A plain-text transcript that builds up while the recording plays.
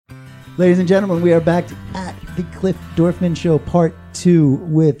Ladies and gentlemen, we are back at the Cliff Dorfman Show Part 2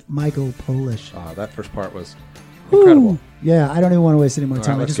 with Michael Polish. That first part was incredible. Yeah, I don't even want to waste any more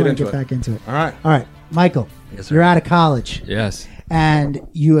time. Right, I just want to get back into it. All right. All right, Michael, Yes, sir. you're out of college. Yes. And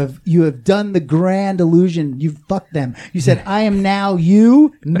you have done the grand illusion. You fucked them. You said, I am now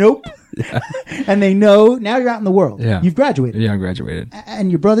you. Nope. And they know. Now you're out in the world. Yeah. You've graduated. Yeah, I graduated. And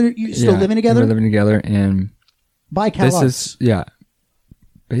your brother, you still living together? We're living together, and By Cal Arts.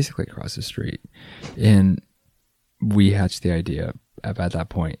 basically across the street. And we hatched the idea at that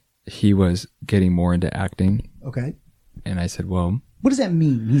point. He was getting more into acting, Okay. and I said, well, What does that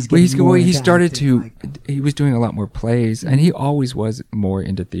mean? He started to, he was doing a lot more plays, and he always was more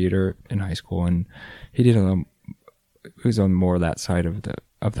into theater in high school, and he did he was on more that side of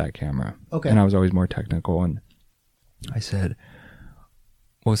that camera. Okay. And I was always more technical, and I said,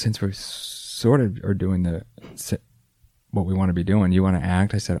 well, since we're sort of are doing what we want to be doing, you want to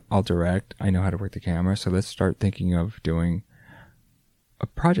act? I said, I'll direct. I know how to work the camera, so let's start thinking of doing a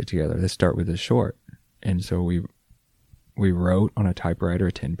project together. Let's start with a short. And so we wrote on a typewriter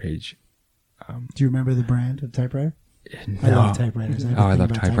a 10-page. Do you remember the brand of typewriter? No. I love typewriters. I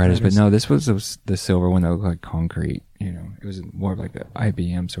love typewriters, but no, this was the silver one that looked like concrete. You know, it was more of like the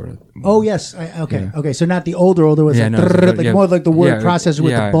IBM sort of. Oh yes, okay, Yeah. okay. So not the older was Yeah, like, no, more like the word processor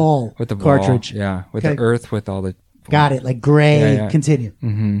with the ball with the cartridge. Ball, with Okay. the earth, with all the. Got it, like gray. Yeah. Continue.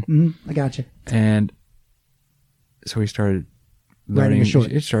 Mm-hmm. I got you. And so we started Writing learning. a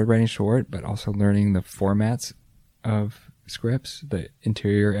short. It started writing short, but also learning the formats of scripts, the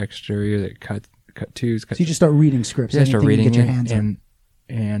interior, exterior, the cut twos. So you just start reading scripts. Yeah, start reading you get your it, hands on.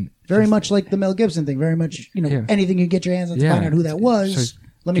 and Very just much like the Mel Gibson thing. Very much, anything you get your hands on to find out who that was. So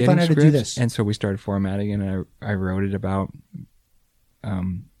let me getting find out how to do scripts, this. And so we started formatting, and I wrote it about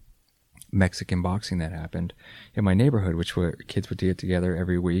Mexican boxing that happened in my neighborhood, which were kids would get together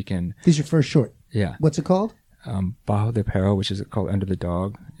every week, and This is your first short. yeah, What's it called? Bajo de Perro, which is called Under the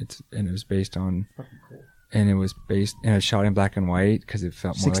Dog. It was based on, and it was shot in black and white because it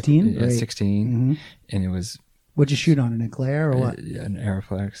felt more 16? like Right. 16, Mm-hmm. and it was What'd you shoot on? An Eclair or what? an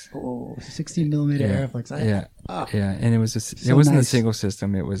Aeroflex. Oh, 16 millimeter Aeroflex. And it was So it wasn't nice. a single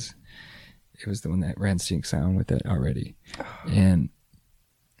system. It was the one that ran sync sound with it already, and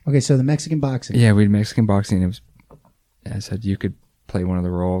Okay, so the Mexican boxing. yeah, we had Mexican boxing. And I said you could play one of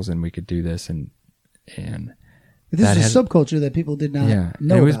the roles, and we could do this, and This that is a subculture that people did not know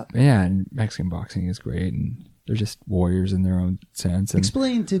and it was, about. Yeah, and Mexican boxing is great, and they're just warriors in their own sense. And,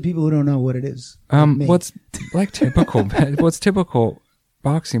 Explain to people who don't know what it is. Like me. what's like typical? What's typical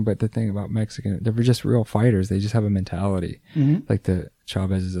boxing? But the thing about Mexican, they're just real fighters. They just have a mentality, like the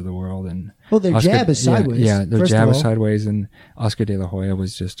Chavez's of the world. And their jab is sideways. Yeah, their first jab of is all. sideways. And Oscar De La Hoya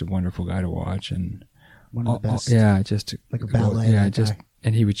was just a wonderful guy to watch, and One of the best. just Like a ballet, Yeah, that just guy.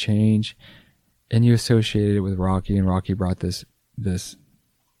 and he would change, and you associated it with Rocky, and Rocky brought this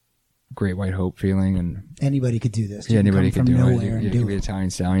great white hope feeling, and Anybody could do this. yeah, You can anybody come could from do nowhere it. and You do could be it. Italian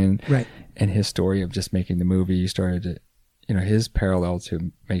Stallion, Right. And his story of just making the movie, you started to, his parallel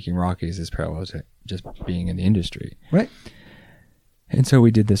to making Rocky is his parallel to just being in the industry, Right. And so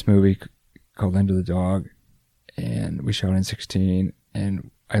we did this movie called Under the Dog, and we shot in 16,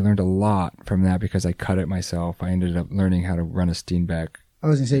 and I learned a lot from that because I cut it myself. I ended up learning how to run a Steenbeck. I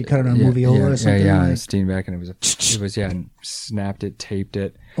was going to say you cut it on a moviola or something. Yeah, like a Steenbeck, and it was and snapped it, taped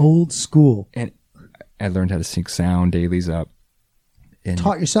it, old school. and I learned how to sync sound, dailies up. And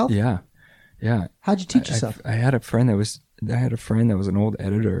Taught yourself? Yeah. How'd you teach yourself? I had a friend that was an old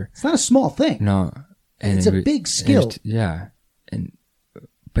editor. It's not a small thing. No, and It's a big skill.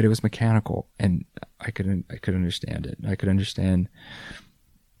 But it was mechanical, and I could understand it. I could understand.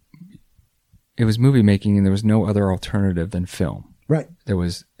 It was movie making, and there was no other alternative than film. Right. There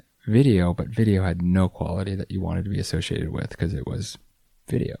was video, but video had no quality that you wanted to be associated with because it was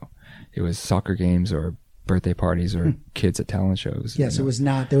video. It was soccer games or birthday parties or kids at talent shows. Yes, it was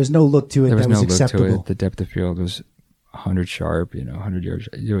not. There was no look to it There was that no was look acceptable. to it. The depth of field was 100 sharp, 100 yards.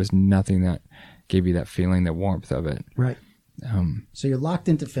 There was nothing that gave you that feeling, the warmth of it. Right. So you're locked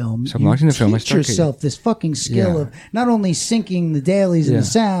into film. So I'm locked into film. I Teach start yourself this fucking skill of not only syncing the dailies and the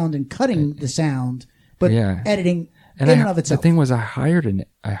sound and cutting the sound, but editing in and of itself. The thing was, I hired an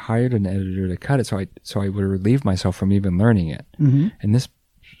editor to cut it, so I would relieve myself from even learning it. Mm-hmm. And this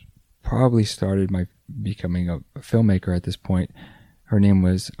probably started my becoming a filmmaker at this point. Her name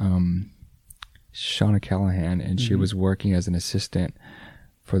was Shauna Callahan, and she was working as an assistant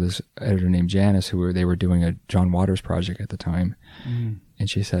for this editor named Janice, they were doing a John Waters project at the time. And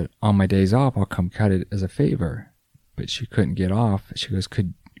she said, on my days off, I'll come cut it as a favor. But she couldn't get off. She goes,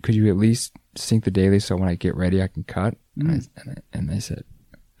 could you at least sync the daily so when I get ready, I can cut? And I said,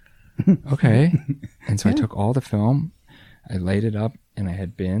 okay. And so I took all the film, I laid it up, and I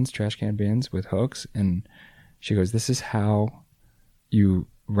had bins, trash can bins with hooks. And she goes, this is how you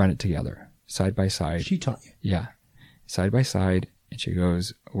run it together, side by side. She taught you. Yeah. Side by side. And she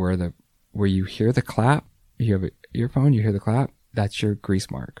goes, where you hear the clap, you have an earphone, you hear the clap, that's your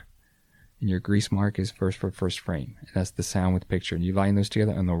grease mark. And your grease mark is first frame. And that's the sound with picture. And you line those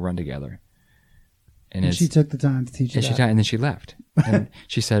together and they'll run together. And she took the time to teach you that. And then she left. And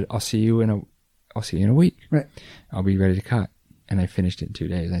she said, I'll see you in a week. Right. I'll be ready to cut. And I finished it in 2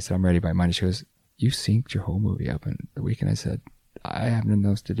 days. And I said, I'm ready by Monday. She goes, you synced your whole movie up in a week. And I said, I have nothing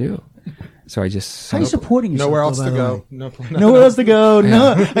else to do. So I just... How are you supporting yourself? Nowhere else to go. Nowhere else to go.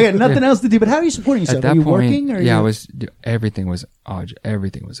 No, I got nothing else to do. But how are you supporting yourself? At that Are you point, working? Or everything was odd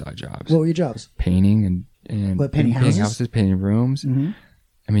jobs. What were your jobs? Painting and what, painting houses? Painting rooms. Mm-hmm.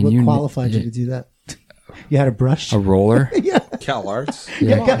 I mean, what qualified you to do that? You had a brush? A roller? Yeah. Cal Arts.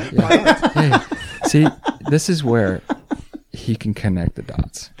 Yeah. See, this is where he can connect the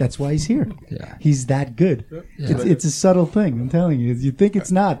dots. That's why he's here. Yeah. He's that good. Yeah. It's a subtle thing. I'm telling you. You think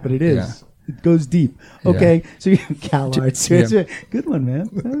it's not, but it is. Yeah. It goes deep. Okay, so you Cal Arts. Yeah. Good one, man.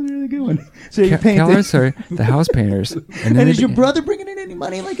 That was a really good one. So you paint. Cal Arts are the house painters. And is your brother bringing in any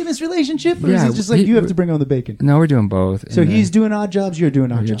money, like in this relationship, or is it just like you have to bring home the bacon? No, we're doing both. So he's doing odd jobs. You're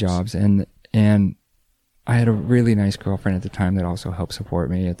doing odd jobs, and I had a really nice girlfriend at the time that also helped support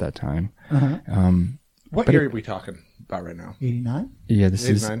me at that time. Uh-huh. What year are we talking about right now? 89. Yeah, this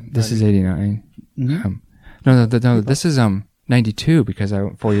is 89. Mm-hmm. No. This is 92 because I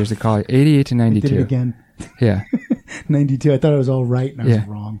went 4 years of college. 88 to 92. I did it again. Yeah. 92. I thought I was all right and I was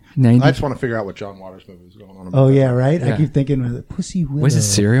wrong. 90. I just want to figure out what John Waters movie was going on about. Oh, yeah, right? Yeah. I keep thinking Pussy Willow. Was it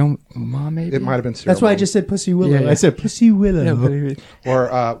Serial Mom, maybe? It might have been Serial That's why I just said Pussy Willow. I said Pussy Willow.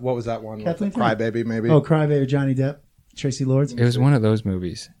 Or what was that one? Cry Baby, maybe? Oh, Cry Baby, Johnny Depp, Tracy Lords. It was one of those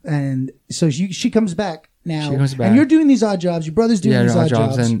movies. And so she comes back now. She comes back. And you're doing these odd jobs. Your brother's doing these odd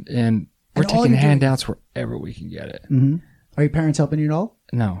jobs. And we're taking handouts wherever we can get it. Mm-hmm. Are your parents helping you at all?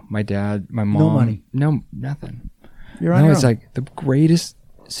 No. My dad, my mom. No money? No, nothing. You're on your own. It's like the greatest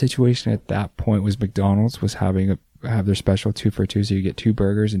situation at that point was McDonald's was have their special 2 for $2, so you get 2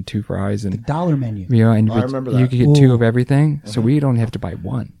 burgers and 2 fries and the dollar menu. You know, and I remember that. You could get 2 of everything, so we don't have to buy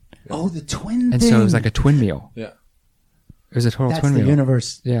one. Oh, the twin thing. And so it was like a twin meal. Yeah. It was a total twin meal. That's the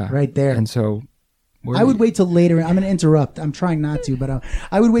universe. Yeah. Right there. And so I would wait till later. I'm going to interrupt. I'm trying not to, but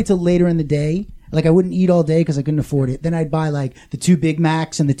I would wait till later in the day. Like I wouldn't eat all day because I couldn't afford it. Then I'd buy like the 2 Big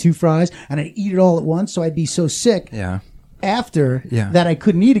Macs and the 2 fries, and I'd eat it all at once. So I'd be so sick. Yeah. After that, I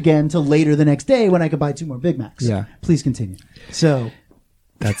couldn't eat again till later the next day when I could buy 2 more Big Macs. Yeah. Please continue. So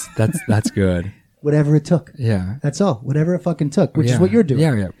that's good. Whatever it took. Yeah. That's all. Whatever it fucking took, which is what you're doing.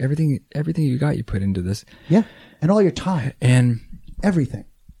 Yeah. Everything you got, you put into this. Yeah. And all your time. And everything.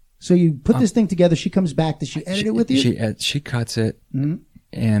 So you put this thing together. She comes back. Does she edit it with you? She cuts it,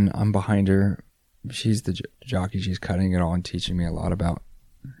 and I'm behind her. She's the jockey. She's cutting it all and teaching me a lot about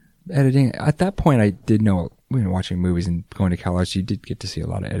editing. At that point, I did know, watching movies and going to college, you did get to see a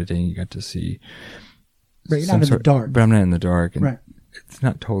lot of editing. You got to see. Right, you're not in the dark. But I'm not in the dark. And right. It's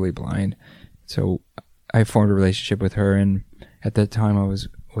not totally blind. So I formed a relationship with her, and at that time I was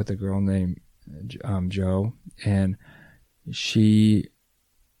with a girl named Jo, and she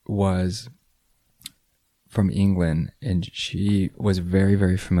was from England, and she was very,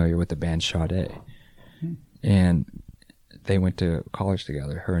 very familiar with the band Sade. And they went to college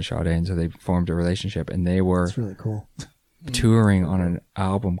together, her and Sade, and so they formed a relationship, and they were That's really cool. touring on an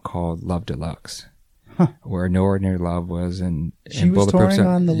album called Love Deluxe, where No Ordinary Love was, and she was touring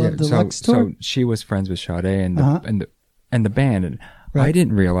on the Love Deluxe tour. So she was friends with Sade and the band, and I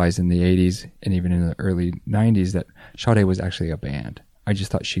didn't realize in the 80s and even in the early 90s that Sade was actually a band. I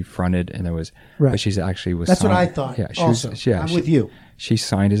just thought she fronted, and there was, but she's actually was. That's signed. what I thought. Yeah, I'm with you. She's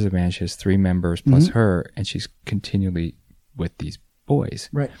signed as a band. She has 3 members plus her, and she's continually with these boys.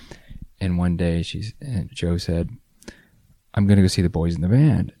 Right. And one day Jo said, "I'm going to go see the boys in the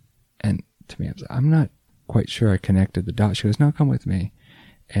band." And to me, I was like, I'm not quite sure I connected the dots. She goes, "No, come with me."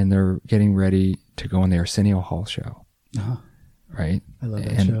 And they're getting ready to go on the Arsenio Hall show. Right. I love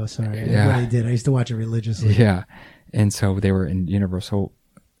that show. Sorry. I really did. I used to watch it religiously. Yeah. And so they were in Universal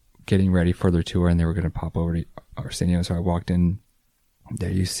getting ready for their tour, and they were going to pop over to Arsenio. So I walked in.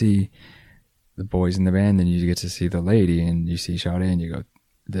 There you see the boys in the band, and you get to see the lady, and you see Sade, and you go,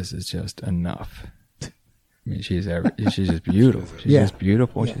 "This is just enough." I mean, she's just beautiful. She's just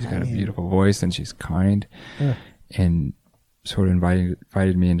beautiful. Yeah, she's got a beautiful voice, and she's kind, and sort of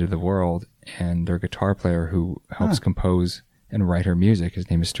invited me into the world. And their guitar player, who helps compose and write her music, his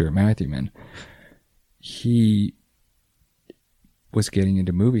name is Stuart Matthewman. He was getting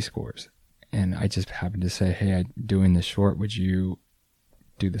into movie scores. And I just happened to say, hey, I'm doing this short. Would you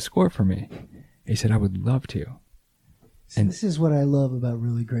do the score for me? He said, I would love to. And this is what I love about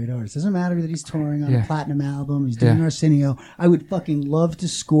really great artists. Doesn't matter that he's touring on a platinum album, he's doing Arsenio. I would fucking love to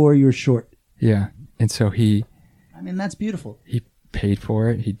score your short. Yeah. And so that's beautiful. He paid for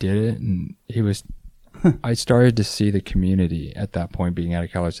it. He did it. And he was, I started to see the community at that point, being out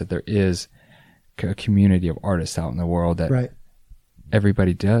of college, that there is a community of artists out in the world that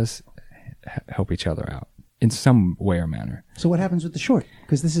everybody does help each other out in some way or manner. So what happens with the short?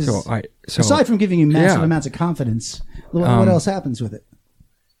 Because this is, aside from giving you massive amounts of confidence, what else happens with it?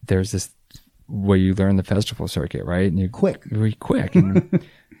 There's this way you learn the festival circuit, right? And you quick. And,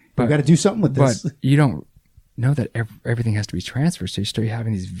 but you got to do something with this. But you don't know that everything has to be transferred. So you start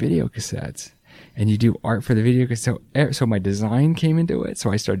having these video cassettes, and you do art for the video cassette. So my design came into it.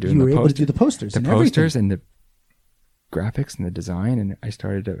 So I started doing able to do the posters, and the graphics and the design, and I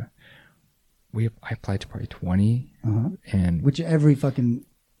started to. I applied to probably 20, and which every fucking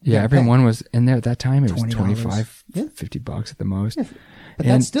everyone was in there at that time. It was $25, $50 at the most. Yeah. But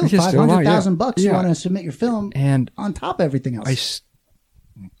that's still $500,000 you want to submit your film, and on top of everything else.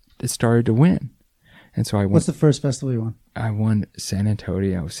 It started to win, and so I won. What's the first festival you won? I won San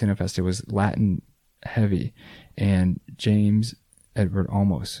Antonio Cinefest. It was Latin heavy, and James Edward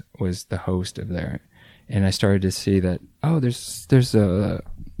Olmos was the host of there, and I started to see that there's a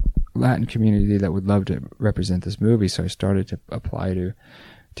Latin community that would love to represent this movie. So I started to apply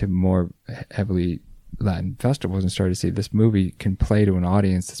to more heavily Latin festivals and started to see this movie can play to an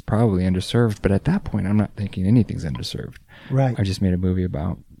audience that's probably underserved. But at that point, I'm not thinking anything's underserved. Right. I just made a movie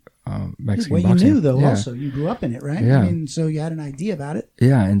about Mexican boxing. Well, you knew though, also you grew up in it, right? Yeah. So you had an idea about it.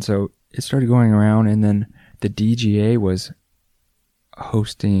 Yeah, and so it started going around, and then the DGA was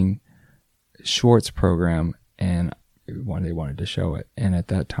hosting shorts program, and they wanted to show it. And at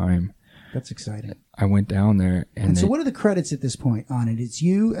that time, that's exciting. I went down there, and so what are the credits at this point on it? It's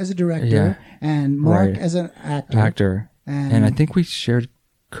you as a director and Mark as an actor. And I think we shared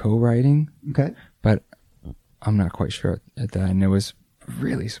co-writing. Okay. But I'm not quite sure at that. And it was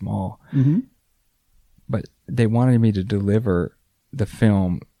really small. Mm-hmm. But they wanted me to deliver the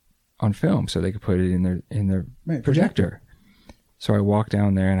film on film so they could put it in their projector. So I walk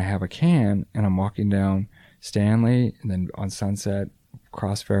down there, and I have a can, and I'm walking down Stanley, and then on Sunset,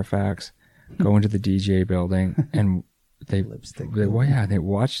 cross Fairfax, go into the DJ building, and they watched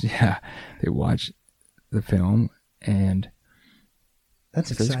the film, and that's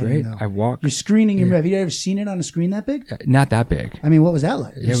exciting. Great. Though. You're screening your movie. Have you ever seen it on a screen that big? Not that big. I mean, what was that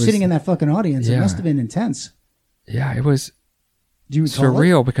like? You're sitting in that fucking audience. It must have been intense. Yeah, it was. Do you recall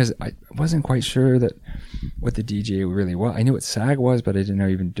surreal because I wasn't quite sure that what the DJ really was. I knew what SAG was, but I didn't know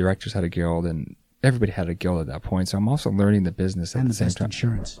even directors had a guild, and everybody had a guild at that point. So I'm also learning the business at the same time.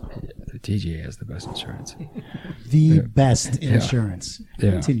 Insurance. The DJ has the best insurance. Best insurance.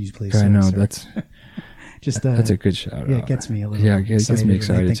 Yeah. Continues, please. I know that's just that's a good shout. Yeah, it gets me a little. Yeah, it gets me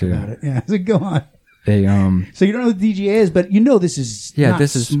excited too. About it. Yeah, so go on. They So you don't know what the DGA is, but you know this is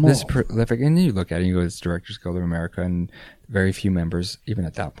this is small. This is prolific, and then you look at it, and you go, it's Directors Guild of America, and very few members. Even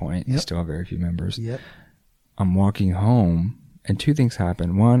at that point, you still have very few members. Yep. I'm walking home, and two things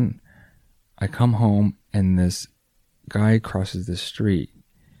happen. One, I come home, and this guy crosses the street,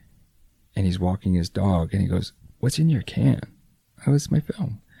 and he's walking his dog, and he goes, "What's in your can?" Oh, it's my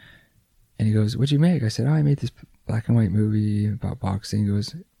film. And he goes, "What'd you make?" I said, "Oh, I made this black and white movie about boxing." He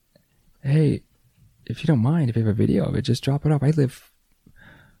goes, "Hey, if you don't mind, if you have a video of it, just drop it off. I live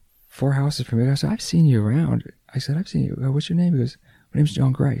 4 houses from here." I said, "I've seen you around." I said, "I've seen you. What's your name?" He goes, "My name's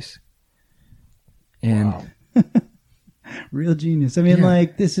John Grice." And wow. Real genius. I mean,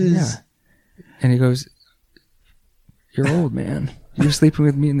 this is... Yeah. And he goes, "You're old, man. You're sleeping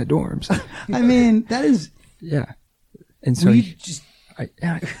with me in the dorms." I mean, that is... Yeah. And so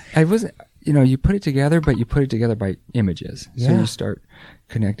I wasn't... you put it together, but you put it together by images. Yeah. So you start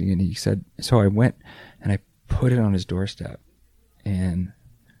connecting, and he said... So I went, and I put it on his doorstep, and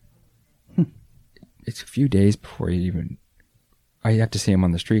it's a few days before he even... I have to see him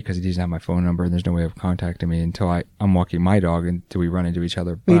on the street because he doesn't have my phone number, and there's no way of contacting me until I'm walking my dog until we run into each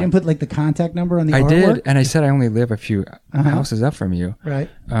other. But you didn't put the contact number on the artwork? I did, and I said I only live a few houses up from you.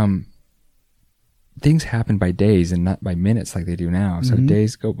 Right. Things happen by days and not by minutes like they do now. So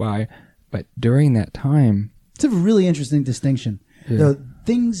days go by, but during that time... It's a really interesting distinction. Yeah.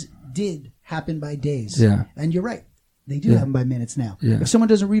 Things did happen by days. Yeah. And you're right. They do happen by minutes now. Yeah. If someone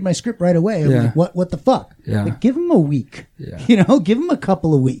doesn't read my script right away, I'm like, what the fuck? Yeah. Give them a week. Yeah. Give them a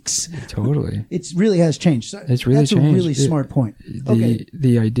couple of weeks. Totally. It really has changed. It's really That's changed. a really smart point.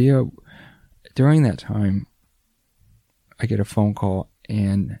 The idea during that time, I get a phone call,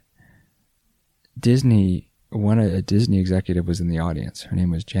 and a Disney executive was in the audience. Her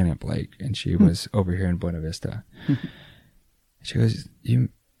name was Janet Blake, and she was over here in Buena Vista. She goes,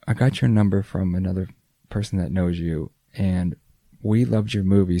 I got your number from another person that knows you, and we loved your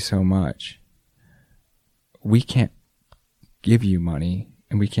movie so much. We can't give you money,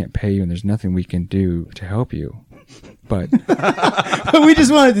 and we can't pay you, and there's nothing we can do to help you. But we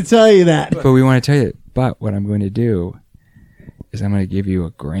just wanted to tell you that. But we want to tell you, but what I'm going to do is I'm going to give you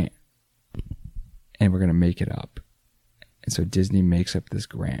a grant, and we're going to make it up. And so Disney makes up this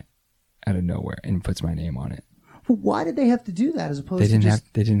grant out of nowhere and puts my name on it. Well, why did they have to do that as opposed they to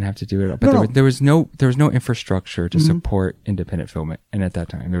just... They didn't have to do it. But there was no infrastructure to support independent film. And at that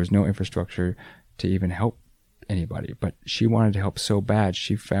time, there was no infrastructure to even help anybody. But she wanted to help so bad,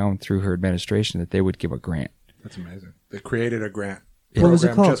 she found through her administration that they would give a grant. That's amazing. They created a grant program was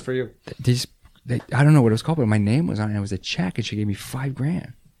it called? Just for you. I don't know what it was called, but my name was on it. It was a check, and she gave me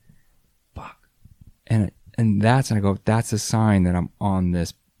 $5,000. Fuck. And I go, that's a sign that I'm on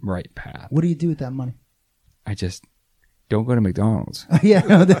this right path. What do you do with that money? I just don't go to McDonald's. Yeah,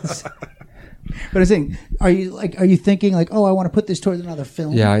 no, that's. But I'm saying, are you thinking like, oh, I want to put this towards another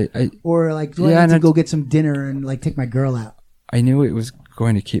film? Yeah, or like, do I need to go get some dinner and like take my girl out? I knew it was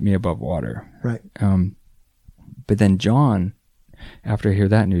going to keep me above water. Right. But then John, after I hear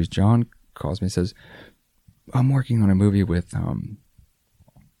that news, John calls me and says, I'm working on a movie with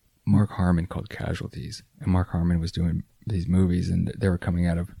Mark Harmon called Casualties. And Mark Harmon was doing these movies, and they were coming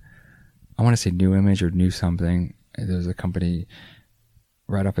out of, I want to say New Image or New Something. There's a company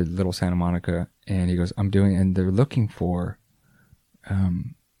right up at Little Santa Monica, and he goes, and they're looking for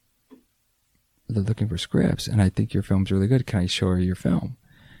scripts, and I think your film's really good. Can I show her your film?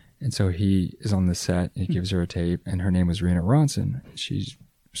 And so he is on the set, and he gives her a tape, and her name was Rena Ronson. She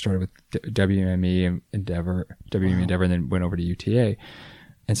started with WME Endeavor, and then went over to UTA,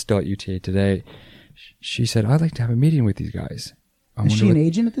 and still at UTA today. She said, I'd like to have a meeting with these guys. Is she an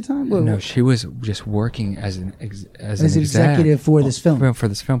agent at the time? No, she was just working as an executive for this film. For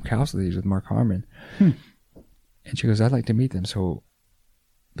this film, Casualties, with Mark Harmon. And she goes, I'd like to meet them. So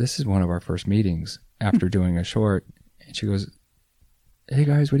this is one of our first meetings after doing a short. And she goes, hey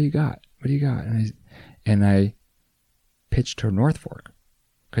guys, what do you got? What do you got? And I pitched her North Fork,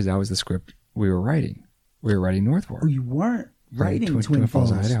 because that was the script we were writing. We were writing North Fork. Oh, you weren't writing Twin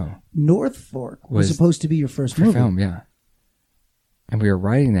Falls, Idaho. North Fork was supposed to be your first movie. Film, yeah. And we were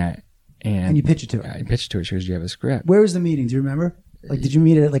writing that, and you pitched it to her. I pitched it to her. She goes, "Do you have a script?" Where was the meeting? Do you remember? Like, did you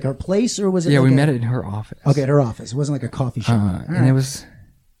meet at like her place, or was it? Yeah, like we met in her office. Okay, at her office. It wasn't like a coffee shop. And it was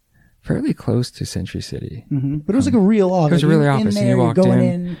fairly close to Century City. But it was like a real office. It was a real office. In there, and you walked going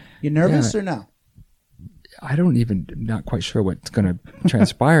in. You nervous or no? Not quite sure what's going to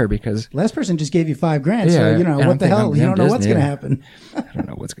transpire, because last person just gave you $5,000. So what the hell? You don't know what's going to happen. I don't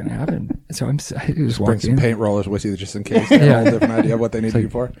know what's going to happen. So I just bring some paint rollers with you just in case. They have a different idea of what they need you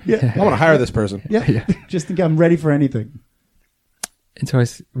for. Yeah. I want to hire this person. Yeah. Just think I'm ready for anything. And so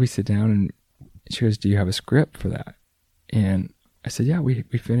we sit down, and she goes, "Do you have a script for that?" And I said, "Yeah, we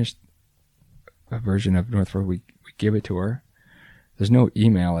finished a version of North Fork. We give it to her." There's no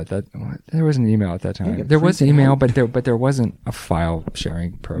email at that. There was an email at that time. There was email, but there wasn't a file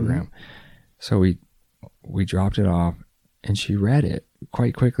sharing program. So we dropped it off, and she read it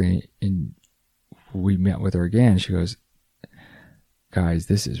quite quickly. And we met with her again. She goes, "Guys,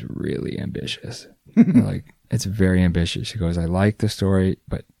 this is really ambitious. Like, it's very ambitious." She goes, "I like the story,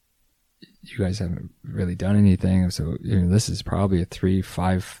 but you guys haven't really done anything. So this is probably a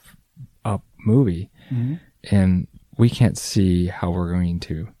 3-5 up movie, and we can't see how we're going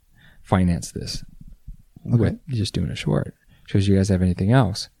to finance this with just doing a short." She goes, "You guys have anything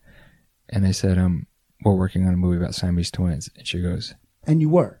else?" And I said, "We're working on a movie about Siamese twins." And she goes, "And you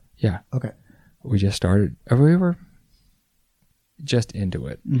were?" "Yeah." Okay. We just started. We were just into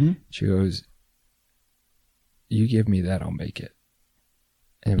it. She goes, "You give me that, I'll make it."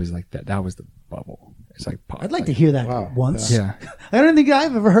 And it was like that. That was the bubble. It's like pop. I'd like to hear that once. Yeah. I don't think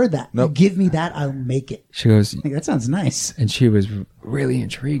I've ever heard that. Nope. You give me that, I'll make it. She goes, I think that sounds nice. And she was really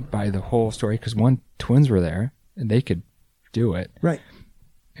intrigued by the whole story, because twins were there and they could do it. Right.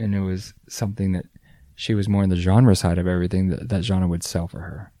 And it was something that she was more in the genre side of everything, that genre would sell for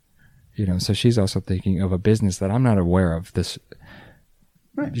her. So she's also thinking of a business that I'm not aware of, this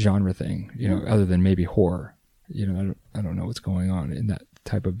genre thing, other than maybe horror. I don't know what's going on in that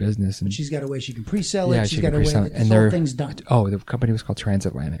type of business. And but she's got a way she can pre-sell it. Yeah, she's got a way that this whole thing's done. Oh, the company was called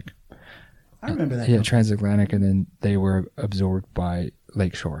Transatlantic. I remember that. Yeah, Transatlantic, and then they were absorbed by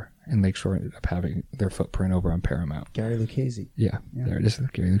Lakeshore, and Lakeshore ended up having their footprint over on Paramount. Gary Lucchese. Yeah. There it is,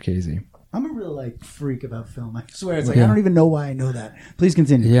 Gary Lucchese. I'm a real like freak about film. I swear, it's like I don't even know why I know that. Please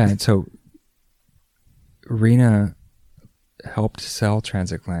continue. Yeah, and so Rena helped sell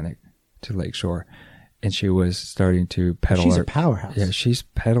Transatlantic to Lakeshore, and she was starting to peddle. She's a powerhouse. Yeah, she's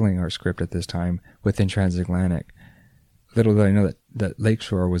peddling our script at this time within Transatlantic. Little did I know that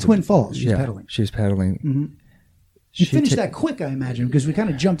Lakeshore was Twin Falls. She's peddling. She's peddling. Mm-hmm. You finished that quick, I imagine, because we kind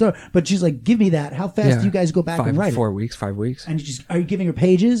of jumped over. But she's like, "Give me that. How fast do you guys go back and write 5 weeks. And are you giving her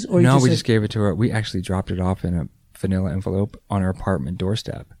pages, or no? we just gave it to her. We actually dropped it off in a vanilla envelope on her apartment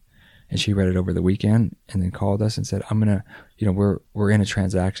doorstep, and she read it over the weekend, and then called us and said, "I'm gonna, we're in a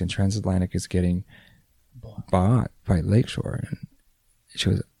transaction. Transatlantic is getting bought by Lakeshore, and she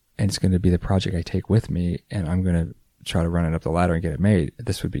was, and it's going to be the project I take with me, and I'm going to try to run it up the ladder and get it made.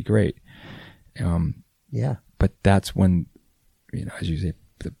 This would be great." Yeah. But that's when, as you say,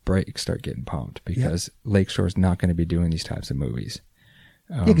 the brakes start getting pumped because Lakeshore is not going to be doing these types of movies.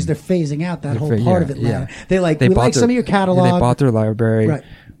 Because they're phasing out that whole part of it. Yeah. They like some of your catalog. They bought their library. Right.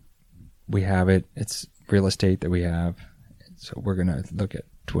 We have it. It's real estate that we have. So we're going to look at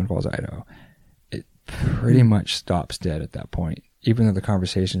Twin Falls, Idaho. It pretty much stops dead at that point. Even though the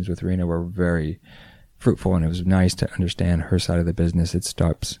conversations with Rena were very fruitful and it was nice to understand her side of the business, it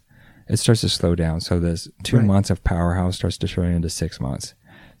starts to slow down. So there's 2 months of Powerhouse starts to turn into 6 months,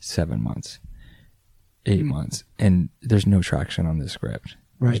 7 months, 8 months. And there's no traction on this script.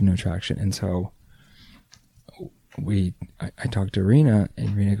 Right. There's no traction. And so I talked to Rena,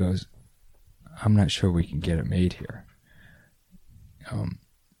 and Rena goes, "I'm not sure we can get it made here.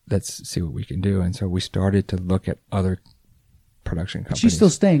 Let's see what we can do." And so we started to look at other production companies. She's still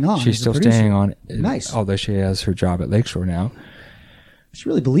staying on. She's still staying on. Nice. Although she has her job at Lakeshore now. She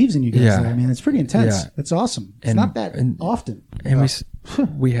really believes in you guys. Yeah. There. I mean, it's pretty intense. Yeah. It's awesome. It's not that often. And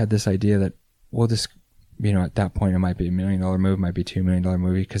we had this idea that we'll just, at that point it might be $1 million movie, might be $2 million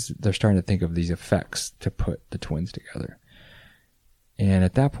movie, because they're starting to think of these effects to put the twins together. And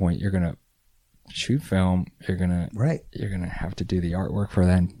at that point, you're gonna shoot film. You're gonna have to do the artwork for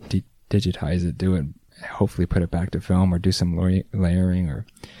that, and digitize it, do it, hopefully put it back to film, or do some layering or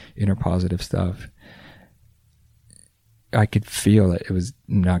interpositive stuff. I could feel that it was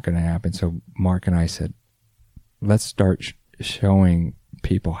not going to happen. So Mark and I said, let's start showing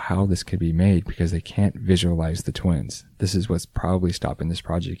people how this could be made, because they can't visualize the twins. This is what's probably stopping this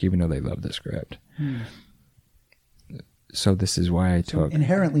project, even though they love the script. So this is why I took...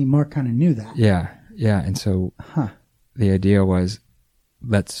 Inherently, Mark kind of knew that. Yeah. And so the idea was,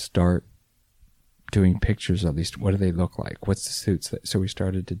 let's start doing pictures of these. What do they look like? What's the suits? So we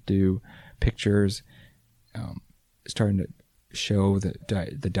started to do pictures, starting to show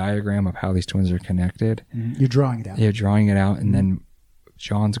the diagram of how these twins are connected. You're drawing it out. Yeah, drawing it out. And then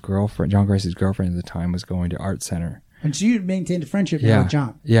John Grace's girlfriend at the time, was going to art center. And so you maintained a friendship with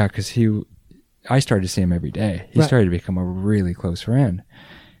John. Yeah, because I started to see him every day. He started to become a really close friend.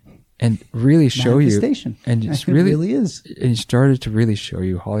 And really show you, and just really is. And he started to really show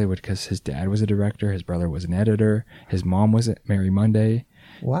you Hollywood, because his dad was a director, his brother was an editor, his mom was Mary Monday.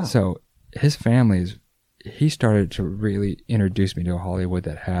 Wow! So his family's. He started to really introduce me to a Hollywood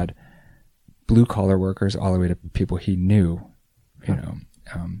that had blue collar workers all the way to people he knew.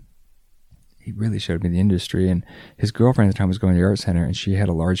 He really showed me the industry. And his girlfriend at the time was going to the art center, and she had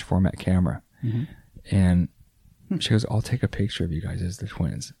a large format camera, and she goes, "I'll take a picture of you guys as the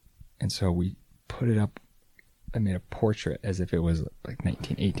twins." And so we put it up. I made a portrait as if it was like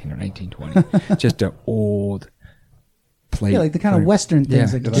 1918 or 1920, just an old plate. Yeah, like the kind of Western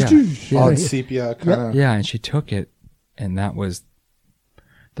things. All sepia kind of. Yeah, and she took it, and that was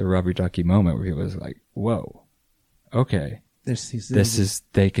the rubber ducky moment where he was like, "Whoa, okay,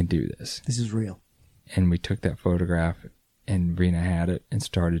 they can do this. This is real." And we took that photograph, and Rena had it, and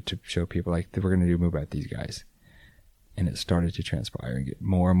started to show people, like, we're going to do a movie about these guys. And it started to transpire and get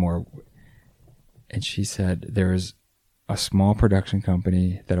more and more. And she said, there's a small production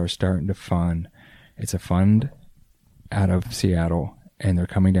company that are starting to fund. It's a fund out of Seattle, and they're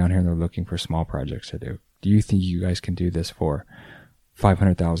coming down here and they're looking for small projects to do. Do you think you guys can do this for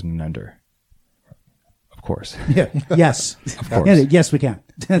 $500,000 and under? Of course. Yeah. Yes. Of course. Yes, we can.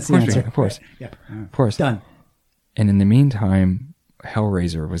 That's the answer. Of course. Yeah. Of course. Done. And in the meantime,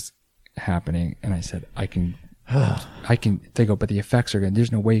 Hellraiser was happening, and I said, they go, but the effects are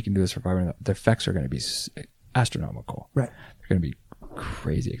there's no way you can do this for $500,000. The effects are going to be astronomical. Right. They're going to be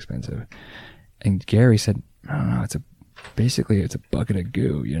crazy expensive. And Gary said, no, it's a bucket of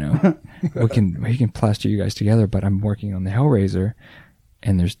goo, we can plaster you guys together, but I'm working on the Hellraiser,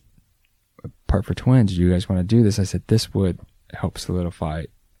 and there's a part for twins. Do you guys want to do this? I said, this would help solidify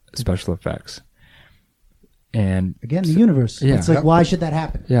special effects. And again, the universe. Yeah. It's like, why should that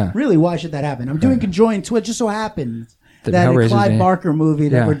happen? Yeah. Really, why should that happen? I'm doing conjoined twins. Just so happens The that Hellraiser's Clive name. Barker movie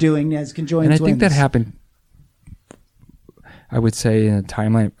that we're doing as conjoined and I twins. think that happened, I would say in a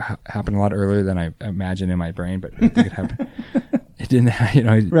timeline, happened a lot earlier than I imagined in my brain, but I think it happened. It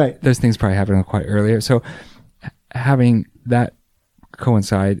didn't, Right. Those things probably happened quite earlier. So having that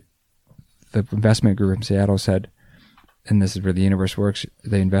coincide, the investment group from Seattle said, and this is where the universe works,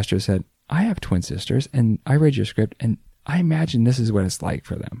 the investor said, I have twin sisters, and I read your script, and I imagine this is what it's like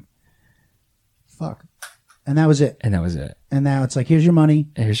for them. Fuck. And that was it. And that was it. And now it's like, here's your money.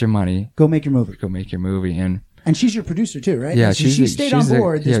 Here's your money. Go make your movie. Go make your movie. And she's your producer too, right? yeah, so she stayed on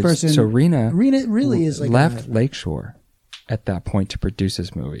board. This person. So Rena really is like left Lakeshore at that point to produce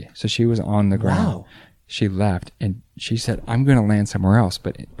this movie. So she was on the ground. Wow. She left, and she said, I'm going to land somewhere else.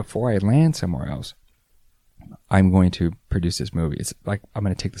 But before I land somewhere else, I'm going to produce this movie. It's like I'm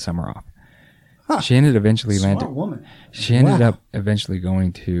going to take the summer off. Huh. She ended eventually Smart woman. She ended up eventually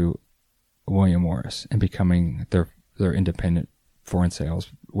going to William Morris and becoming their independent foreign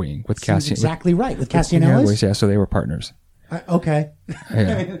sales wing with Cassian. Exactly right. With Cassian Ellis? Yeah, so they were partners. Okay.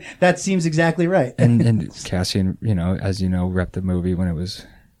 Yeah. That seems exactly right. And Cassian, as you know, repped the movie when it was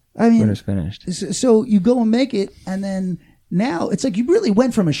when it was finished. So you go and make it, and then now it's like you really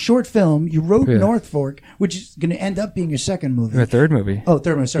went from a short film. You wrote North Fork, which is going to end up being your second movie. The third movie. Oh,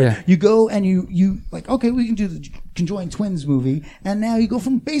 third movie. Sorry. Yeah. You go and you like, okay, we can do the Conjoined Twins movie, and now you go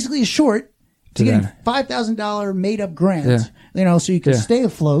from basically a short to getting $5,000 made up grant. Yeah. So you can stay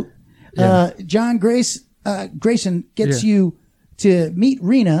afloat. Yeah. John Grayson gets you to meet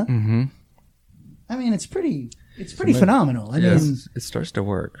Rena. Mm-hmm. I mean, it's pretty phenomenal. I mean, it starts to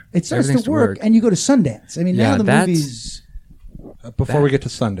work. It starts to work, and you go to Sundance. I mean, now the movie's. Before we get to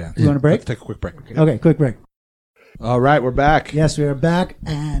Sundance, you want a break? Let's take a quick break. Okay, quick break. All right, we're back. Yes, we are back,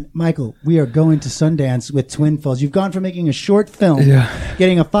 and Michael, we are going to Sundance with Twin Falls. You've gone from making a short film,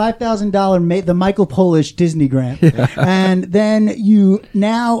 getting a $5,000 the Michael Polish Disney grant, and then you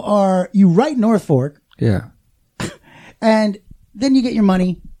write North Fork, and then you get your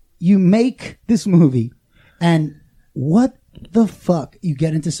money, you make this movie, and what the fuck? You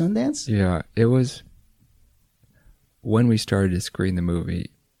get into Sundance? Yeah, it was when we started to screen the movie,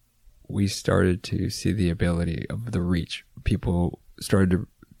 we started to see the ability of the reach. People started to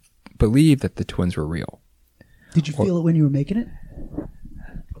believe that the twins were real. Did you feel it when you were making it?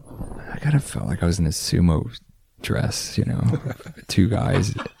 I kind of felt like I was in a sumo dress, two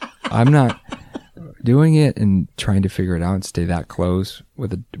guys. I'm not doing it and trying to figure it out and stay that close. We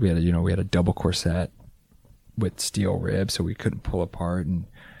had a double corset with steel ribs, so we couldn't pull apart, and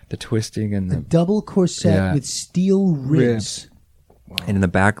the twisting and the double corset with steel ribs. Wow. And in the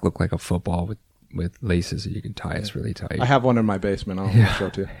back looked like a football with laces that you can tie. It's really tight. I have one in my basement. I'll show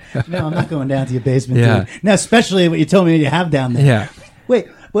it to you. No, I'm not going down to your basement. Dude. Now, especially what you told me you have down there. Yeah. Wait,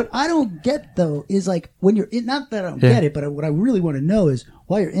 what I don't get though is like when you're in, not that I don't get it, but what I really want to know is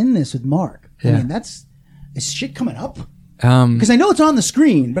why you're in this with Mark. I mean, is shit coming up? Because I know it's on the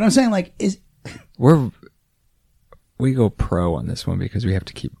screen, but I'm saying like we go pro on this one because we have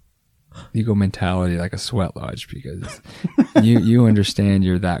to keep ego mentality like a sweat lodge, because you understand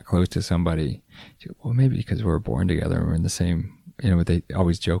you're that close to somebody. Well, maybe because we're born together and we're in the same, but they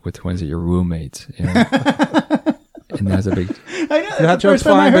always joke with twins that you're roommates, and that's a big. I know that joke's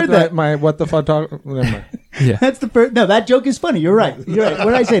fine. I heard that. My what the fuck talk. Yeah, that's the first. No, that joke is funny. You're right. You're right.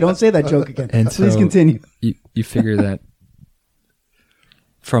 What did I say? Don't say that joke again. And please continue. You figure that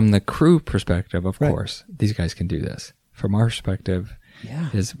from the crew perspective, of course, these guys can do this. From our perspective,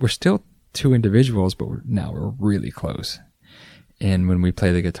 is we're still two individuals, but we're really close. And when we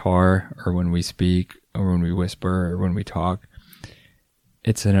play the guitar, or when we speak, or when we whisper, or when we talk,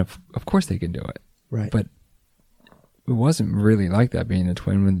 of course they can do it. Right. But it wasn't really like that being a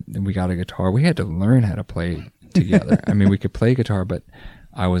twin. When we got a guitar, we had to learn how to play together. I mean, we could play guitar, but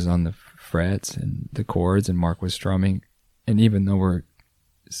I was on the frets and the chords, and Mark was strumming. And even though we're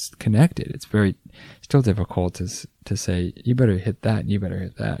connected, it's still difficult to say, you better hit that and you better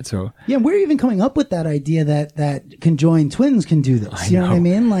hit that. So we're even coming up with that idea that conjoined twins can do this. You know what I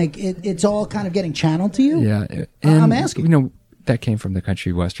mean? Like it's all kind of getting channeled to you. Yeah, and I'm asking. That came from the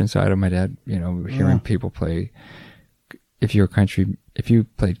country western side of my dad. Hearing people play. If you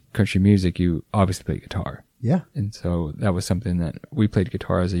played country music, you obviously played guitar. Yeah, and so that was something that we played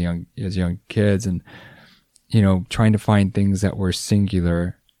guitar as young kids, and trying to find things that were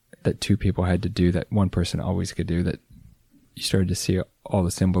singular, that two people had to do, that one person always could do, that you started to see all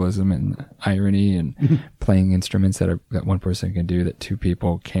the symbolism and irony and playing instruments that one person can do that two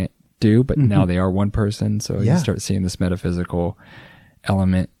people can't do, but now they are one person. So you start seeing this metaphysical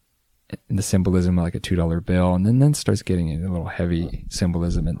element the symbolism of like a $2 bill, and then starts getting into a little heavy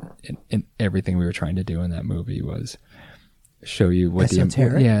symbolism, and everything we were trying to do in that movie was show you what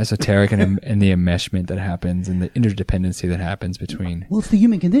esoteric? esoteric and the enmeshment that happens and the interdependency that happens between. Well, it's the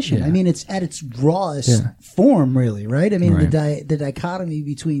human condition. Yeah. I mean, it's at its rawest form, really, right? I mean, the dichotomy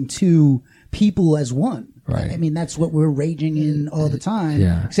between two people as one. Right. I mean, that's what we're raging in all the time.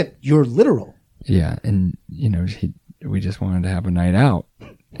 Yeah. Except you're literal. Yeah, and we just wanted to have a night out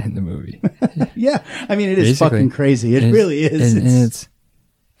in the movie. Yeah, I mean, it is fucking crazy. It really is. And it's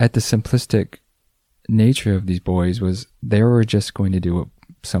at the simplistic nature of these boys was they were just going to do what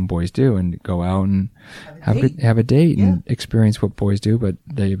some boys do and go out and have a date and experience what boys do, but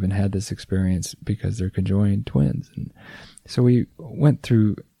they even had this experience because they're conjoined twins. And so we went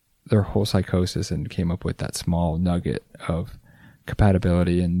through their whole psychosis and came up with that small nugget of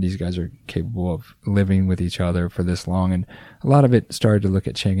compatibility, and these guys are capable of living with each other for this long. And a lot of it started to look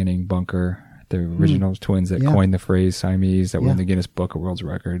at Chang and Ing Bunker, the original twins that coined the phrase Siamese, that were in the Guinness Book of World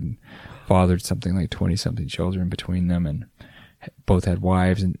Record and fathered something like 20-something children between them, and both had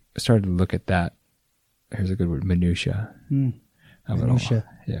wives, and started to look at that. Here's a good word, minutia. Minutia.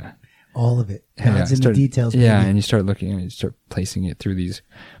 Yeah. All of it. God's in the details. Yeah, baby. And you start looking and you start placing it through these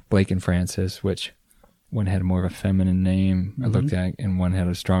Blake and Francis, which one had more of a feminine name I looked at, and one had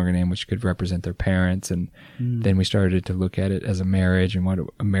a stronger name which could represent their parents. And then we started to look at it as a marriage and what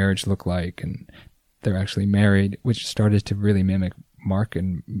a marriage looked like, and they're actually married, which started to really mimic Mark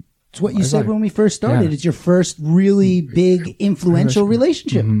and it's what you said when we first started. Yeah. It's your first really big, influential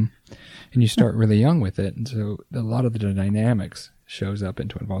relationship. And you start really young with it. And so a lot of the dynamics shows up in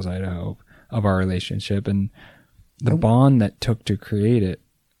Twin Falls, Idaho of our relationship. And the bond that took to create it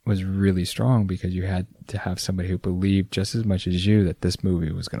was really strong because you had to have somebody who believed just as much as you that this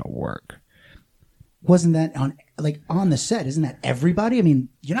movie was going to work. Wasn't that on the set? Isn't that everybody? I mean,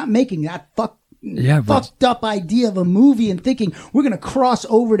 you're not making that fucked up idea of a movie and thinking we're going to cross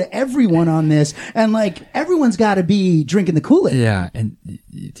over to everyone on this, and everyone's got to be drinking the Kool-Aid. Yeah, and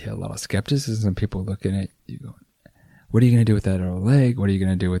you hear a lot of skepticism. People looking at you going, what are you going to do with that other leg? What are you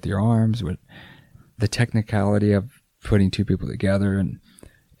going to do with your arms? What the technicality of putting two people together, and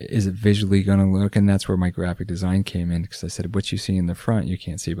is it visually going to look? And that's where my graphic design came in, because I said what you see in the front you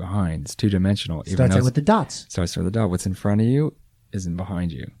can't see behind. It's two-dimensional. Starts out with the dots. Starts with the dot. What's in front of you isn't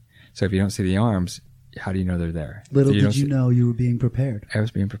behind you. So if you don't see the arms, how do you know they're there? Little did you know you were being prepared. I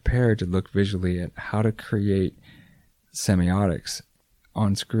was being prepared to look visually at how to create semiotics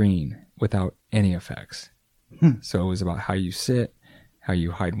on screen without any effects. So it was about how you sit, how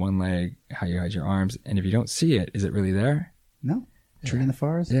you hide one leg, how you hide your arms. And if you don't see it, is it really there? No. Tree in the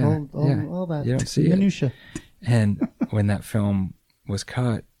forest, all that. You don't see minutia. And when that film was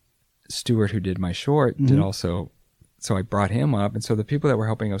cut, Stuart, who did my short, did also. So I brought him up, and so the people that were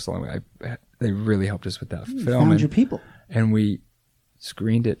helping us along, they really helped us with that film. Found your people, and we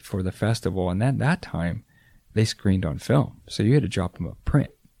screened it for the festival. And then that time, they screened on film, so you had to drop them a print.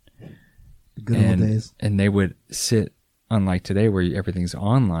 Good old days. And they would sit, unlike today, where everything's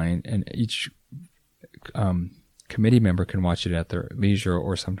online, and each committee member can watch it at their leisure,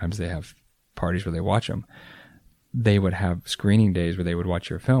 or sometimes they have parties where they watch them. They would have screening days where they would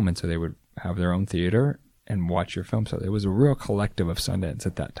watch your film, and so they would have their own theater and watch your film. So it was a real collective of Sundance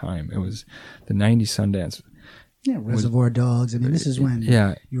at that time. It was the 90s Sundance. Yeah, Reservoir Dogs. I mean, this is when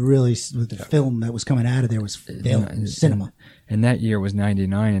you really, with the film that was coming out of there was film, cinema. And that year was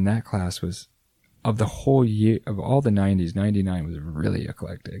 99, and that class was, of the whole year, of all the 90s, 99 was really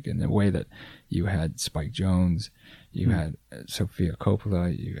eclectic in the way that you had Spike Jonze, you had Sofia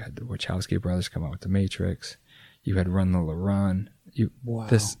Coppola, you had the Wachowski brothers come out with The Matrix, you had Run Lola Run. Wow.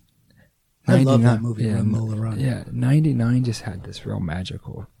 I love that movie, Run Lola Run. Yeah, 99 just had this real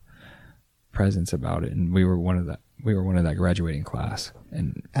magical presence about it, and we were one of that graduating class,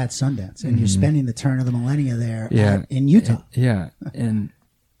 and at Sundance, and you're spending the turn of the millennia there in Utah. And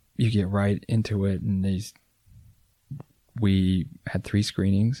you get right into it, and we had 3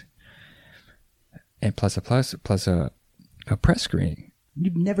 screenings, and plus a press screening.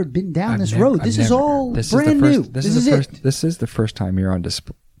 You've never been down this road. This is all brand new. This is the first time you're on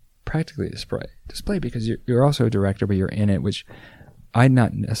practically display, because you're also a director, but you're in it, which I'd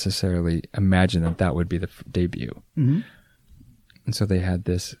not necessarily imagined that would be the debut. And so they had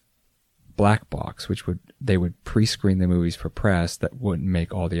this black box, which they would pre-screen the movies for press that wouldn't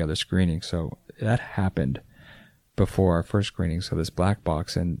make all the other screenings. So that happened before our first screening. So this black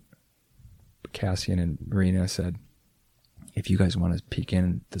box, and Cassian and Marina said, if you guys want to peek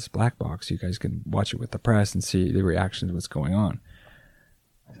in this black box, you guys can watch it with the press and see the reactions, what's going on.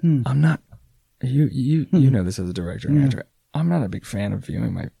 I'm not, you know this as a director and actor. I'm not a big fan of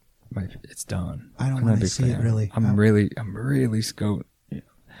viewing my it's done. I don't want to see it really. I'm really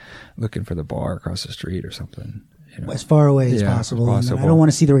looking for the bar across the street or something. As far away as possible. I don't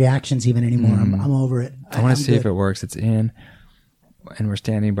want to see the reactions even anymore. I'm over it. I want to see if it works. It's in, and we're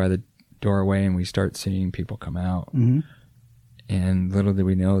standing by the doorway, and we start seeing people come out. And little did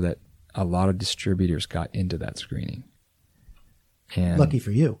we know that a lot of distributors got into that screening. And lucky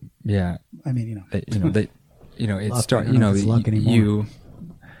for you. Yeah. I mean,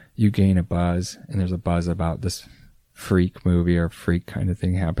 you gain a buzz, and there's a buzz about this freak movie or freak kind of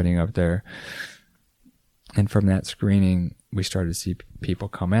thing happening up there. And from that screening, we started to see people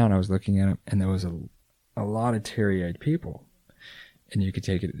come out. I was looking at them, and there was a lot of teary-eyed people. And you could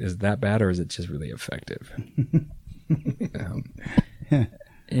take it, is that bad, or is it just really effective?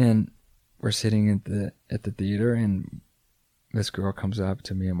 And we're sitting at the theater, and this girl comes up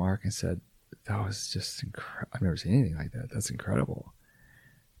to me and Mark and said, "That was just incredible. I've never seen anything like that. That's incredible."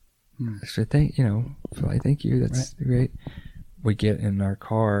 I said, "Thank you. That's great." We get in our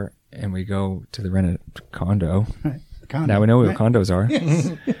car and we go to the rented condo. Right. Now we know what condos are.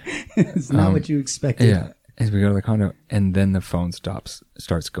 Yes. It's not what you expected. Yeah. As we go to the condo, and then the phone starts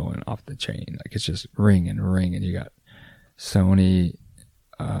going off the chain. Like, it's just ringing. You got Sony,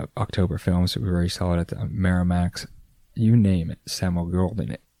 October Films. We already saw it at the Miramax. You name it. Samuel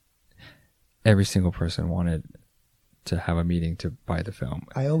Goldwyn. Every single person wanted to have a meeting to buy the film.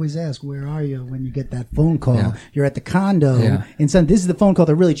 I always ask, where are you when you get that phone call? Yeah. You're at the condo. Yeah. And this is the phone call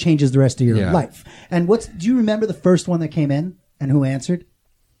that really changes the rest of your life. And do you remember the first one that came in and who answered?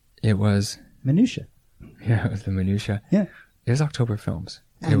 It was Minutia. Yeah, it was the Minutia. Yeah. It was October Films.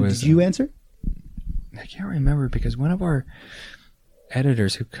 And did you answer? I can't remember, because one of our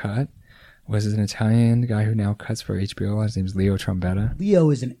editors who cut was an Italian guy who now cuts for HBO. His name's Leo Trombetta.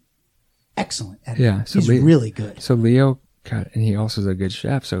 Leo is an excellent editor. Yeah, so he's really good. So Leo cut, and he also is a good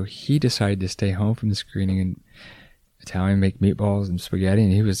chef. So he decided to stay home from the screening in Italian, make meatballs and spaghetti,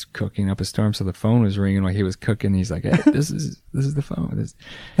 and he was cooking up a storm. So the phone was ringing while he was cooking. He's like, "Hey, this is the phone. This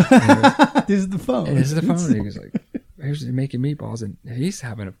is the phone. And this is the phone." And he was like, "Here's making meatballs," and he's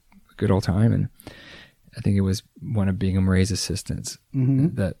having a good old time. And I think it was one of Bingham Ray's assistants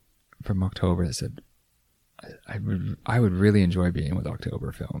that from October that said, I would really enjoy being with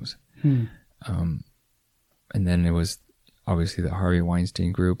October Films. And then it was obviously the Harvey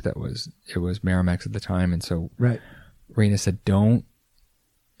Weinstein group it was Miramax at the time. And so Rena said,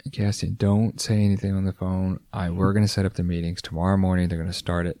 Cassian, don't say anything on the phone. We're going to set up the meetings tomorrow morning. They're going to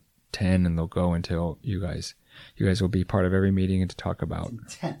start at 10 and they'll go until you guys will be part of every meeting and to talk about.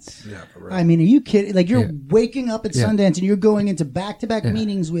 It's intense. Yeah, for real. I mean, are you kidding? Like, you're waking up at Sundance and you're going into back-to-back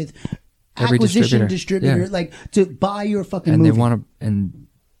meetings with every acquisition distributor like to buy your fucking movie. And they want to,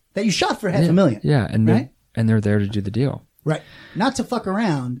 that you shot for $500,000. Yeah, and they're there to do the deal. Right. Not to fuck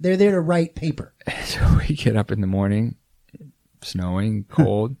around. They're there to write paper. So we get up in the morning, snowing,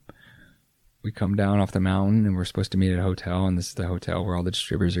 cold. We come down off the mountain, and we're supposed to meet at a hotel, and this is the hotel where all the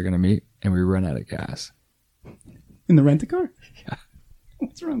distributors are going to meet, and we run out of gas. In the rent-a-car? Yeah.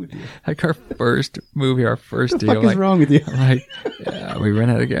 What's wrong with you? Like, our first movie, our first deal. What the fuck is wrong with you? Like, we ran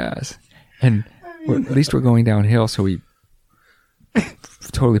out of gas. And at least we're going downhill, so we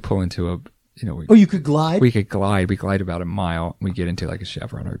totally pull into a, you could glide? We could glide. We glide about a mile. We get into like a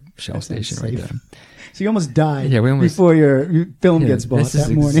Chevron or Shell station right there. So you almost died before your film gets bought that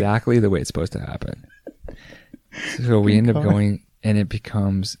morning. This is exactly the way it's supposed to happen. So we end up going, and it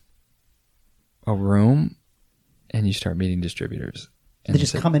becomes a room, and you start meeting distributors. And they're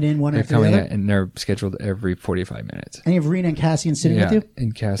just coming in one after the other? And they're scheduled every 45 minutes. And you have Rena and Cassian sitting with you?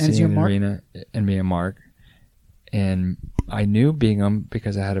 And Cassian and Rena and me and Mark. And I knew Bingham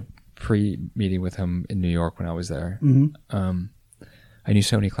because I had a pre-meeting with him in New York when I was there. I knew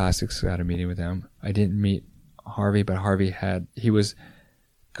Sony Classics. I had a meeting with them. I didn't meet Harvey, but he was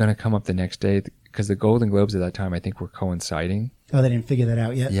going to come up the next day because the Golden Globes at that time, I think, were coinciding. Oh, they didn't figure that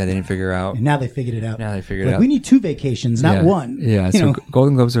out yet? Yeah, they didn't figure out. And now they figured it out. We need 2 vacations, not one. Yeah, so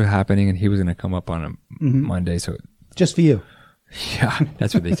Golden Globes were happening, and he was going to come up on a Monday. So just for you. Yeah,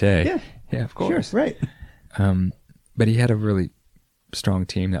 that's what they say. Yeah, of course. Sure, right. But he had a really strong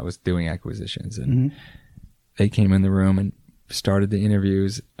team that was doing acquisitions, and they came in the room and started the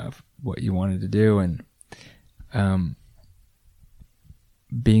interviews of what you wanted to do. And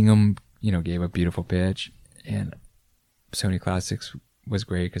Bingham, gave a beautiful pitch, and Sony Classics was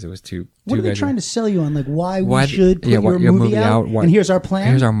great because it was two What are they guys trying to sell you on? Like, why we should put your movie out? And here's our plan?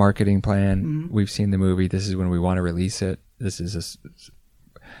 Here's our marketing plan. We've seen the movie. This is when we want to release it. This is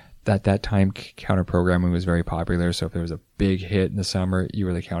at that time, counter programming was very popular. So if there was a big hit in the summer, you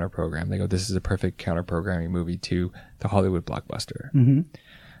were the counter program. They go, this is a perfect counter programming movie to the Hollywood blockbuster.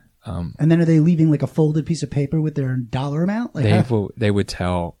 And then are they leaving like a folded piece of paper with their dollar amount? Like they would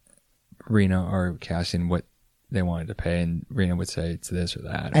tell Rena or casting what they wanted to pay, and Rena would say it's this or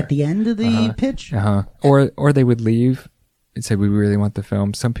that. At the end of the pitch? Or they would leave and say, we really want the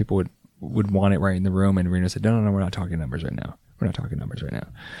film. Some people would want it right in the room, and Rena said, no, we're not talking numbers right now.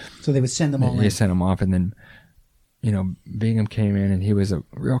 So they would send them all in. They sent them off, and then, Bingham came in, and he was a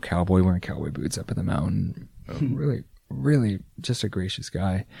real cowboy wearing cowboy boots up in the mountain. Really, really just a gracious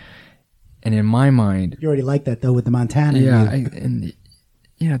guy. And in my mind... You already like that, though, with the Montana. Yeah,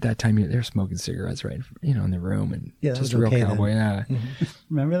 at that time, they're smoking cigarettes, right, in the room, and just a real cowboy, then. Yeah.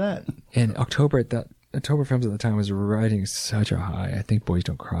 Remember that? And October Films at the time was riding such a high. I think Boys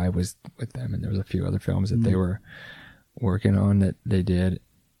Don't Cry was with them, and there was a few other films that they were working on that they did,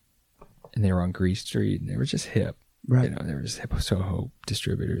 and they were on Grease Street, and they were just hip. Right. They were just hip Soho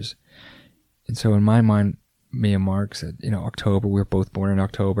distributors. And so in my mind, me and Mark said, October, we were both born in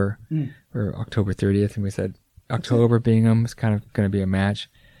October, or October 30th, and we said, October, Bingham's kind of going to be a match.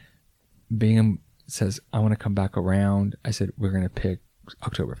 Bingham says, I want to come back around. I said, we're going to pick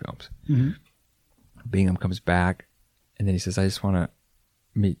October films. Mm-hmm. Bingham comes back, and then he says, I just want to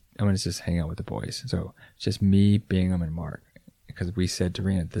I want to just hang out with the boys. So it's just me, Bingham, and Mark, because we said to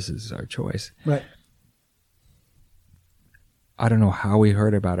Rena, this is our choice. Right. I don't know how we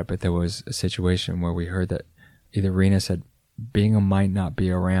heard about it, but there was a situation where we heard that either Rena said, Bingham might not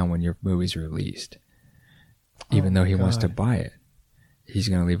be around when your movie's released. Even though he wants to buy it, he's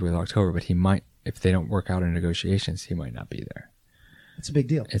going to leave with October, but he might, if they don't work out in negotiations, he might not be there. It's a big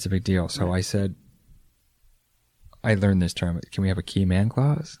deal. It's a big deal. So I said, I learned this term. Can we have a key man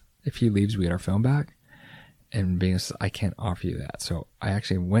clause? If he leaves, we get our film back. And Bingham said, I can't offer you that. So I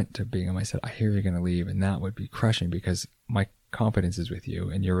actually went to Bingham. I said, I hear you're going to leave, and that would be crushing because my confidence is with you,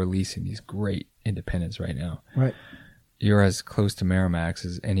 and you're releasing these great independents right now. Right. You're as close to Miramax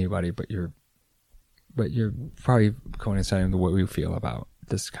as anybody, but you're probably coinciding with what we feel about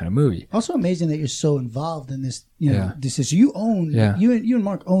this kind of movie. Also amazing that you're so involved in this. This is you own. Yeah. You and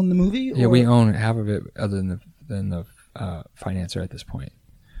Mark own the movie. Yeah, we own half of it, other than the financer at this point.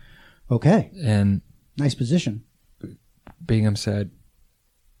 Okay. And nice position. Bingham said,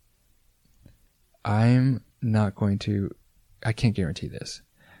 I can't guarantee this.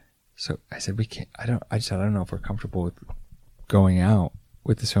 So I said, we can't. I don't know if we're comfortable with going out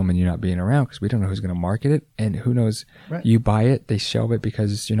with this film and you not being around, because we don't know who's going to market it, and who knows. Right. You buy it, they shelve it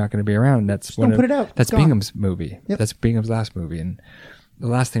because you're not going to be around. Don't put it out. That's Bingham's movie. Yep. That's Bingham's last movie, and the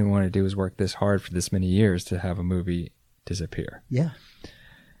last thing we want to do is work this hard for this many years to have a movie disappear. Yeah.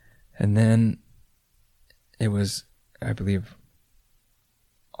 And then it was, I believe,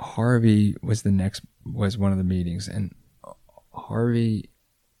 Harvey was one of the meetings, and Harvey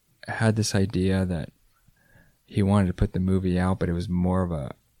had this idea that he wanted to put the movie out, but it was more of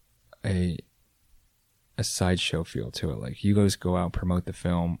a sideshow feel to it. Like, you guys go out and promote the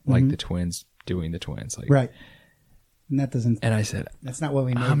film, like the Twins doing the Twins. Like, right. And that doesn't. And I said, that's not what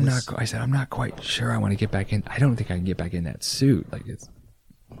we made. I said, I'm not quite sure I want to get back in. I don't think I can get back in that suit. Like,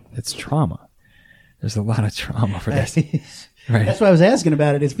 it's trauma. There's a lot of trauma for this. Right. That's why I was asking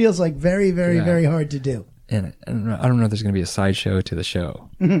about it. It feels like very, very, very hard to do. And I don't know if there's going to be a sideshow to the show.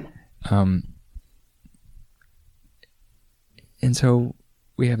 And so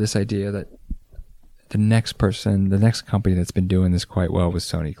we have this idea that the next company that's been doing this quite well was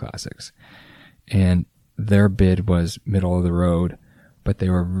Sony Classics. And their bid was middle of the road, but they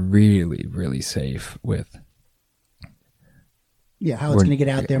were really, really safe with. Yeah, how it's going to get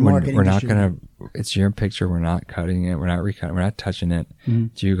out there, marketing. We're not going to, it's your picture. We're not cutting it. We're not recutting. We're not touching it.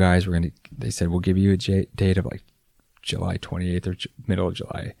 To you guys, they said, we'll give you a date of like July 28th or middle of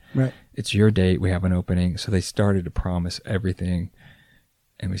July. Right. It's your date. We have an opening. So they started to promise everything.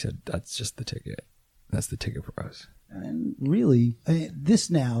 And we said, that's just the ticket. That's the ticket for us. And really, this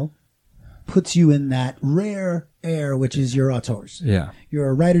now puts you in that rare air, which is your auteurs. Yeah. You're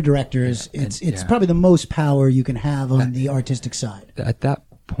a writer-director. It's probably the most power you can have on the artistic side. At that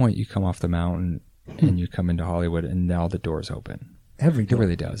point, you come off the mountain and you come into Hollywood, and now the doors open. Every door. It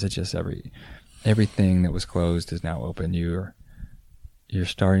really does. It's just everything that was closed is now open. You're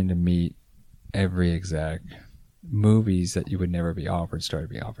starting to meet every exec. Movies that you would never be offered start to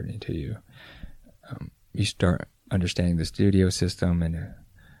be offered into you. You start understanding the studio system and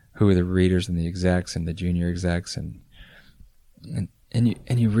who are the readers and the execs and the junior execs, and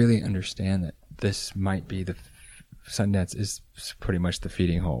you really understand that this might be Sundance is pretty much the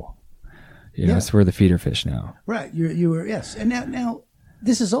feeding hole. It's we're the feeder fish now. Right. You were, yes. And now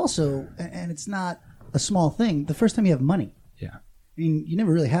this is also, and it's not a small thing, the first time you have money. Yeah. I mean, you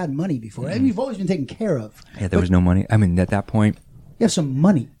never really had money before. I mean, you've always been taken care of. Yeah, there was no money. I mean, at that point, You have some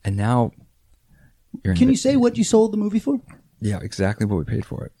money. And now Can you say what you sold the movie for? Yeah, exactly what we paid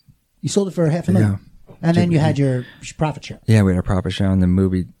for it. You sold it for $500,000. Yeah. And then you had your profit share. Yeah, we had a profit share, and the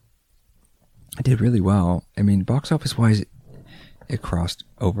movie did really well. I mean, box office wise, it crossed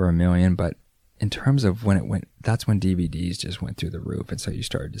over 1 million, but in terms of when it went, that's when DVDs just went through the roof, and so you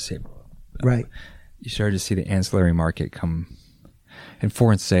started to see, right? You started to see the ancillary market come, and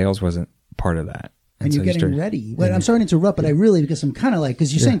foreign sales wasn't part of that. And you're getting ready. Well, I'm sorry to interrupt, but because I'm kind of like,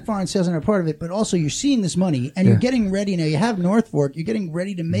 because you're saying foreign sales aren't a part of it, but also you're seeing this money and you're getting ready now. You have North Fork. You're getting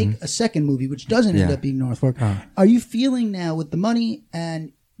ready to make a second movie, which doesn't end up being North Fork. Are you feeling now with the money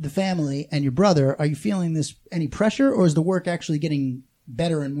and the family and your brother, are you feeling any pressure, or is the work actually getting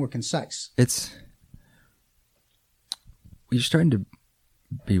better and more concise? You're starting to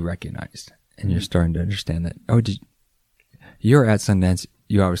be recognized, and you're starting to understand that, you're at Sundance.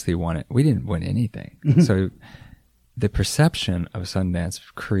 You obviously won it. We didn't win anything. So the perception of Sundance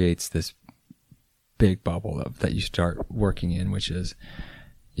creates this big bubble that you start working in, which is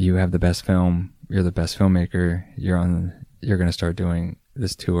you have the best film, you're the best filmmaker, you're going to start doing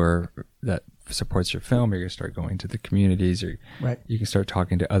this tour that supports your film, you're going to start going to the communities, or you can start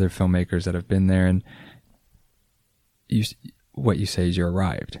talking to other filmmakers that have been there, and what you say is you're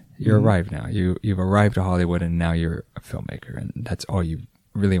arrived. You're arrived now. You've arrived to Hollywood, and now you're a filmmaker, and that's all you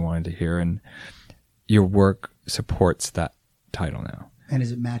really wanted to hear, and your work supports that title now. And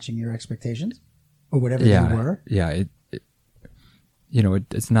is it matching your expectations, or whatever they were? Yeah,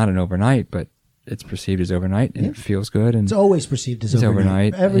 it's not an overnight, but it's perceived as overnight, and it feels good. And it's always perceived as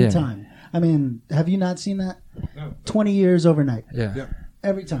overnight. Every time. I mean, have you not seen that? No. 20 years overnight. Yeah.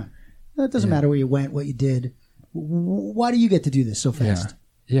 Every time. It doesn't matter where you went, what you did. Why do you get to do this so fast?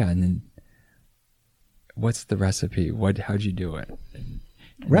 Yeah, and then what's the recipe? How'd you do it? And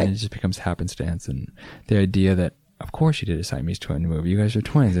then it just becomes happenstance, and the idea that, of course, you did a Siamese twin movie. You guys are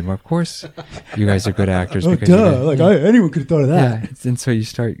twins, and of course, you guys are good actors. Anyone could have thought of that. Yeah, and so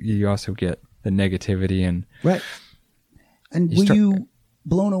you also get the negativity and And were you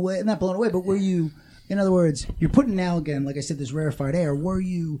blown away? Not blown away, but were you? In other words, you're putting now again, like I said, this rarefied air. Were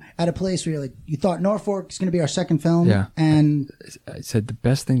you at a place where you thought Norfolk is going to be our second film? Yeah, and I said the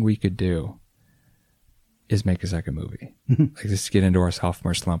best thing we could do is make a second movie. Like, let's get into our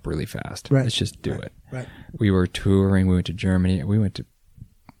sophomore slump really fast. Let's just do it. Right. We were touring. We went to Germany. We went to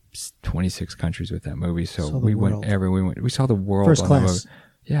 26 countries with that movie. So we went everywhere. We saw the world. First class.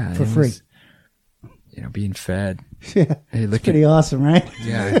 Yeah. For free. Being fed. Yeah. It's pretty awesome, right?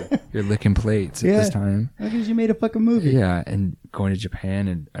 Yeah. You're licking plates at this time. Because you made a fucking movie. Yeah. And going to Japan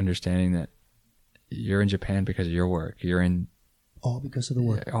and understanding that you're in Japan because of your work. You're in... All because of the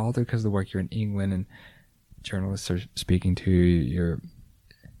work. Yeah, all because of the work. You're in England, and journalists are speaking to you. You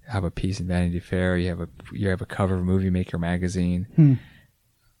have a piece in Vanity Fair. You have a cover of Movie Maker magazine.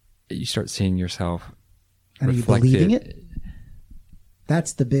 You start seeing yourself reflected. Are you believing it?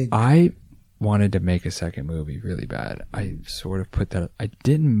 That's the big... I wanted to make a second movie really bad. I sort of put that... I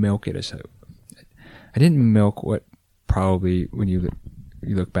didn't milk it I didn't milk what probably, when you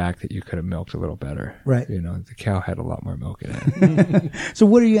look back, that you could have milked a little better. Right. The cow had a lot more milk in it. So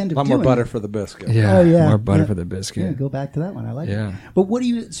what do you end up doing? A lot more butter for the biscuit. Yeah. More butter for the biscuit. Yeah, go back to that one. I like it. But what do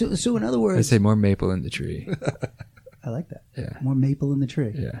you... So in other words... I'd say more maple in the tree. I like that. Yeah. More maple in the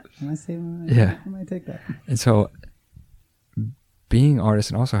tree. Yeah. Can I say... Yeah. I might take that. And so being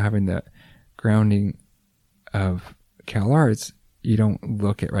artist and also having the grounding of Cal Arts, you don't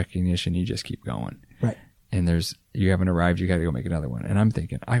look at recognition, you just keep going. Right. And you haven't arrived, you got to go make another one. And I'm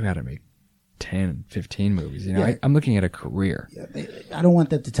thinking, I got to make 10, 15 movies. I'm looking at a career. Yeah, I don't want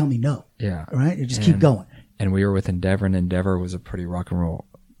them to tell me no. Yeah. Right? You just keep going. And we were with Endeavor, and Endeavor was a pretty rock and roll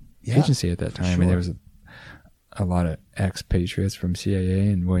agency at that time. Sure. And there was a lot of expatriates from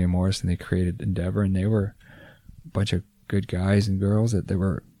CAA and William Morris, and they created Endeavor, and they were a bunch of good guys and girls that they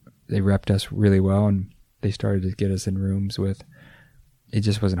repped us really well, and they started to get us in rooms with... It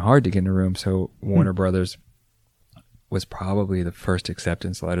just wasn't hard to get in a room, so Warner Brothers was probably the first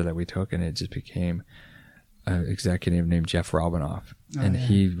acceptance letter that we took, and it just became an executive named Jeff Robinoff.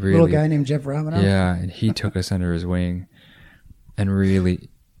 He really... Little guy named Jeff Robinoff? Yeah, and he took us under his wing and really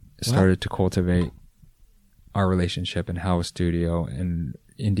started to cultivate our relationship in House Studio and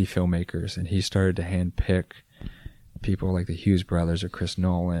indie filmmakers, and he started to handpick people like the Hughes brothers or Chris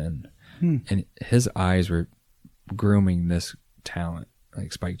Nolan, and his eyes were grooming this talent,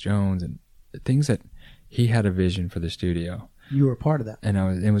 like Spike Jonze, and things that he had a vision for the studio. You were a part of that. And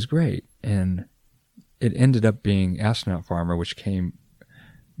it was great. And it ended up being Astronaut Farmer, which came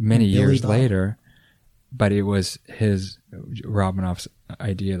many years later, but it was Robinoff's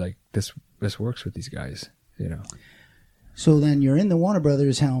idea, like, this works with these guys, So then you're in the Warner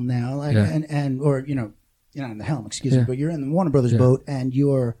Brothers helm now, like, Yeah. or you're not in the helm, excuse me, but you're in the Warner Brothers boat, and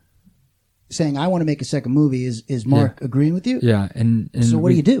you're saying, "I want to make a second movie." Is Mark agreeing with you? Yeah, and so what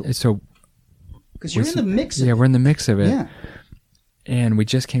do you do? So because you're in the mix of it. we're in the mix of it. Yeah. And we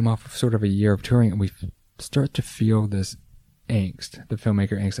just came off of sort of a year of touring, and we start to feel this angst, the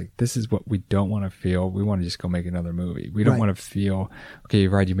filmmaker angst, like, this is what we don't want to feel. We want to just go make another movie. We don't want to feel, okay,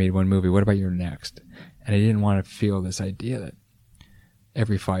 right, you made one movie. What about your next? And I didn't want to feel this idea that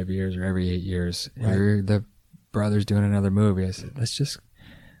every 5 years or every 8 years, you're the brothers doing another movie. I said,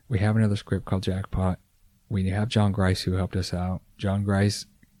 we have another script called Jackpot. We have John Grice who helped us out. John Grice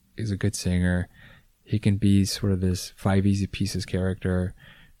is a good singer. He can be sort of this Five Easy Pieces character,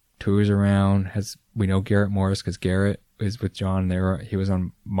 tours around, we know Garrett Morris because Garrett is with John. He was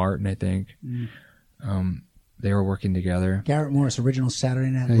on Martin, I think. They were working together. Garrett Morris, original Saturday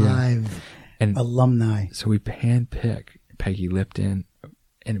Night Live and alumni. So we handpicked Peggy Lipton,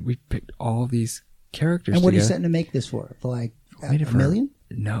 and we picked all these characters. And what together. are you setting to make this for? For like $1 million?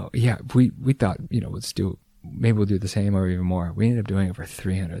 No, yeah, we thought, maybe we'll do the same or even more. We ended up doing it for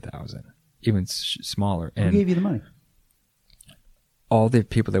 $300,000, even smaller. Who gave you the money? All the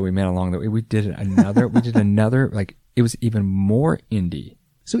people that we met along the way. We did another, like, it was even more indie.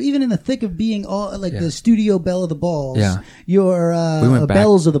 So even in the thick of being all like the studio belle of the balls, you're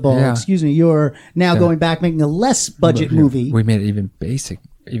bells of the ball. Excuse me. You're now going back making a less budget movie. We made an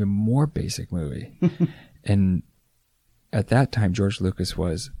even more basic movie, and at that time George Lucas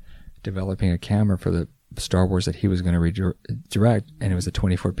was developing a camera for the Star Wars that he was going to direct, and it was a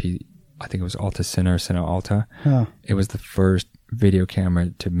 24p. I think it was Alta Cine or Cine Alta. Oh. It was the first video camera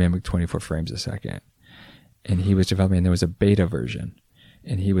to mimic 24 frames a second, and he was developing. And there was a beta version.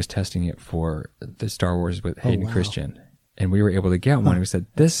 And he was testing it for the Star Wars with Hayden Christian. And we were able to get one. And we said,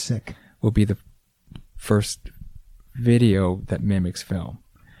 this will be the first video that mimics film.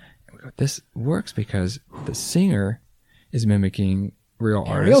 And we go, this works because the singer is mimicking real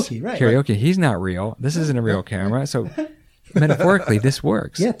artists. Karaoke. Right. He's not real. This isn't a real camera. So metaphorically, this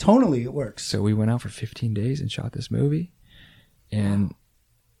works. Yeah, tonally it works. So we went out for 15 days and shot this movie. And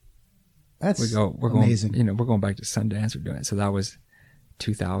we're amazing. We're going back to Sundance. We're doing it. So that was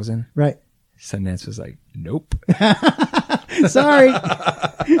 2000. Right. Sundance was like, nope. Sorry.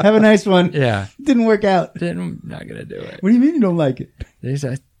 Have a nice one. Yeah. Didn't work out. Not going to do it. What do you mean you don't like it? This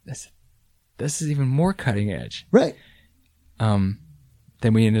is even more cutting edge. Right. Then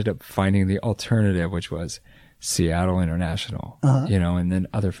we ended up finding the alternative, which was Seattle International, and then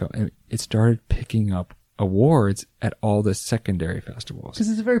other films. It started picking up awards at all the secondary festivals. Because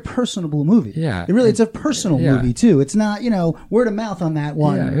it's a very personable movie. Yeah. It's a personal movie, too. It's not, word of mouth on that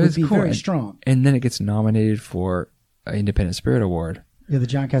one would be cool. Very strong. And then it gets nominated for an Independent Spirit Award. Yeah, the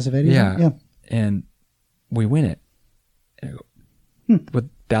John Cassavetes? Yeah. And we win it. And I go, but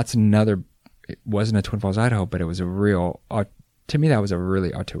that's another, it wasn't a Twin Falls, Idaho, but it was a real, to me, that was a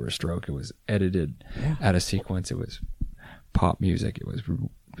really auteur stroke. It was edited out of sequence. It was pop music. It was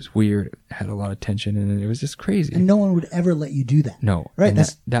weird. It had a lot of tension in it. It was just crazy. And no one would ever let you do that. No. Right.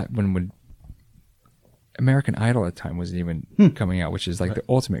 And that one would... American Idol at the time wasn't even coming out, which is like the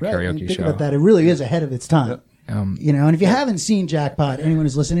ultimate karaoke think show. About that. It really is ahead of its time. And if you haven't seen Jackpot, anyone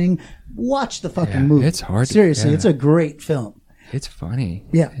who's listening, watch the fucking movie. It's hard. Seriously, it's a great film. It's funny.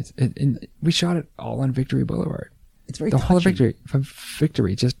 Yeah. And we shot it all on Victory Boulevard. It's very the touching. Whole of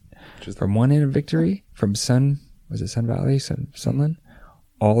Victory, just from one end of Victory, from Sun Valley, Sunland,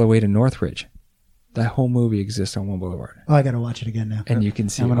 all the way to Northridge. That whole movie exists on one boulevard. Oh, I got to watch it again now. And you can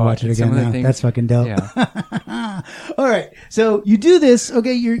see. I'm going to watch it again now. That's fucking dope. Yeah. All right. So you do this.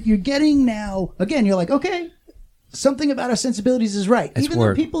 Okay. You're getting now, again, you're like, okay, something about our sensibilities is right. Even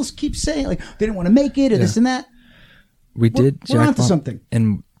though people keep saying like they didn't want to make it or this and that. We're onto something.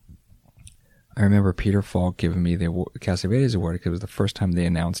 And I remember Peter Falk giving me the Cassavetes Award because it was the first time they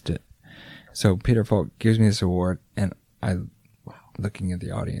announced it. So Peter Falk gives me this award, and looking at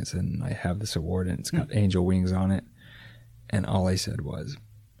the audience, and I have this award, and it's got angel wings on it. And all I said was,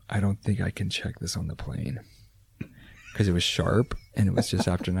 I don't think I can check this on the plane. Because it was sharp, and it was just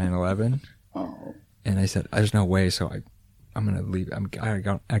after 9/11. Oh. And I said, there's no way, so I'm going to leave. I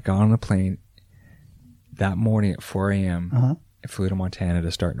got on a plane that morning at 4 a.m. I flew to Montana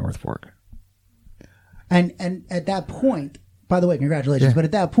to start North Fork. And at that point, by the way, congratulations. But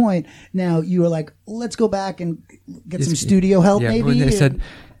at that point, now you were like, let's go back and get some studio help, maybe. They said,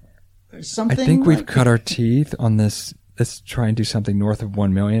 something. I think we've cut our teeth on this. Let's try and do something north of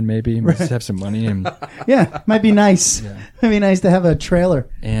 1 million, maybe. Let's have some money. And might be nice. Might be nice to have a trailer.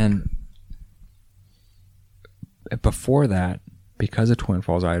 And before that, because of Twin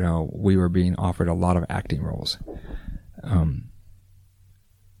Falls, Idaho, we were being offered a lot of acting roles.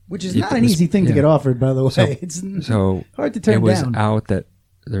 Which is not an easy thing to get offered, by the way. It's hard to turn down. It was out that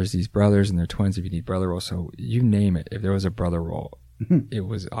there's these brothers and they're twins if you need brother roles. So you name it. If there was a brother role, it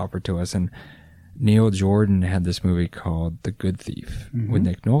was offered to us. And Neil Jordan had this movie called The Good Thief with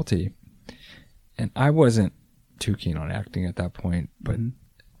Nick Nolte. And I wasn't too keen on acting at that point, but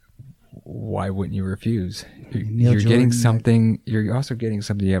why wouldn't you refuse? You're getting something. You're also getting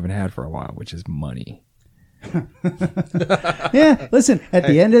something you haven't had for a while, which is money. Yeah, listen, at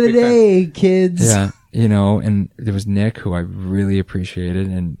the end of the day, kids. Yeah, you know, and there was Nick, who I really appreciated,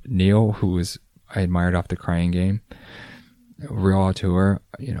 and Neil, who I admired off The Crying Game, real auteur,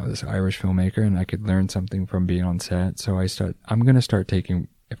 you know, this Irish filmmaker, and I could learn something from being on set. So I'm going to start taking,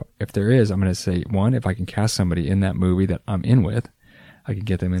 if there is, I'm going to say, one, if I can cast somebody in that movie that I'm in with, I can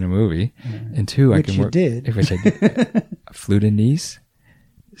get them in a movie. And two, I can work. Which I did. I flew to Nice,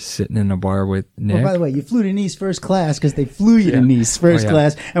 sitting in a bar with Nick. Well, by the way, you flew to Nice first class because they flew you to Nice first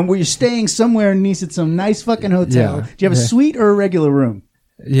class, and were you staying somewhere in Nice at some nice fucking hotel? Yeah. Did you have a suite or a regular room?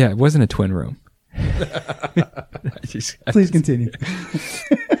 Yeah, it wasn't a twin room. Please continue.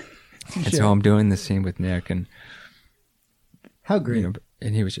 And so I'm doing the scene with Nick, and how great! You know,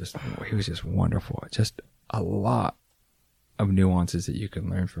 and he was just wonderful. Just a lot of nuances that you can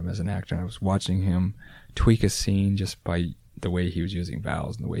learn from as an actor. I was watching him tweak a scene just by the way he was using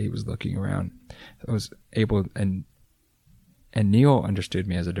vowels and the way he was looking around. I was able, and Neil understood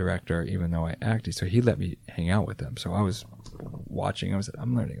me as a director, even though I acted, so he let me hang out with him. So I was watching.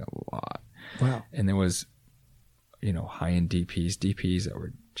 I'm learning a lot. Wow! And there was, you know, high-end DPs that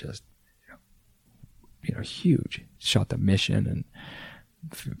were just, you know, huge. Shot The Mission, and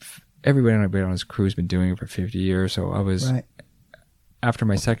everybody on his crew has been doing it for 50 years. So I was, after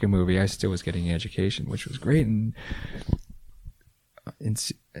my second movie, I still was getting an education, which was great. And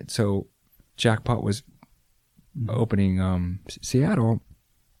so Jackpot was opening Seattle,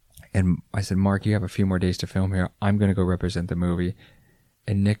 and I said, Mark, you have a few more days to film here. I'm going to go represent the movie.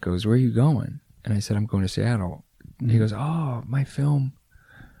 And Nick goes, where are you going? And I said, I'm going to Seattle. He goes, oh, my film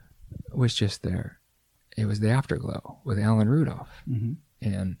was just there. It was The Afterglow with Alan Rudolph.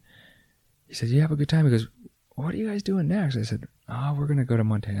 And he said, you have a good time? He goes, what are you guys doing next? I said, oh, we're going to go to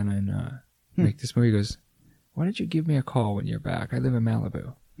Montana and make this movie. He goes, why don't you give me a call when you're back? I live in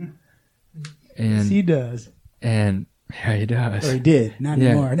Malibu. And yes, he does. And yeah, he does. Or he did. Not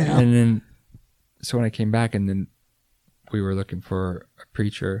anymore now. And then, so when I came back, and then we were looking for a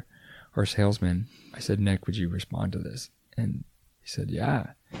preacher or salesman, I said, Nick, would you respond to this? And he said, yeah.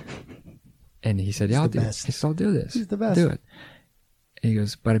 And he said, yeah, I'll do it. I said, I'll do this. He's the best. I'll do it. And he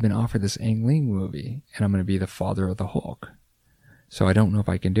goes, but I've been offered this Ang Lee movie, and I'm going to be the father of the Hulk. So I don't know if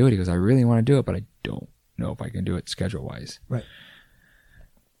I can do it. He goes, I really want to do it, but I don't know if I can do it schedule-wise. Right.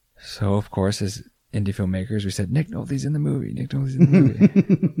 So, of course, as indie filmmakers, we said, Nick Nolte's in the movie. Nick Nolte's in the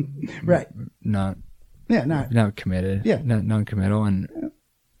movie. Right. Not committed. Yeah. Not non-committal. And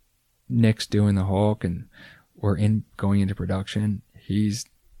Nick's doing the Hulk, and we're going into production. He's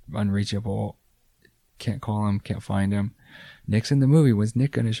unreachable. Can't call him. Can't find him. Nick's in the movie. When's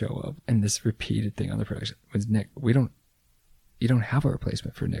Nick going to show up? And this repeated thing on the production. When's Nick? You don't have a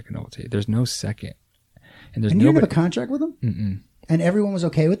replacement for Nick Nolte. There's no second. And you didn't have a contract with him? Mm-mm. And everyone was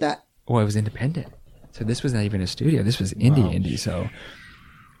okay with that? Well, it was independent. So this was not even a studio. This was indie. So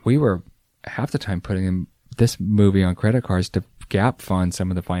we were half the time putting in this movie on credit cards to gap fund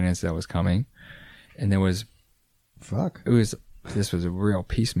some of the finance that was coming. And there was... This was a real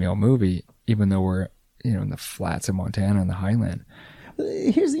piecemeal movie, even though we're, you know, in the flats of Montana and the Highland.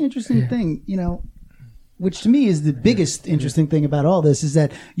 Here's the interesting thing, you know, which to me is the biggest interesting thing about all this, is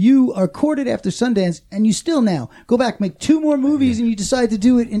that you are courted after Sundance, and you still now go back, make 2 more movies, and you decide to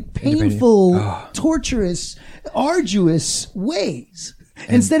do it in painful, torturous, arduous ways.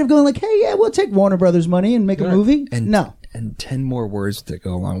 Instead of going like, hey, yeah, we'll take Warner Brothers money and make a movie. No. And 10 more words that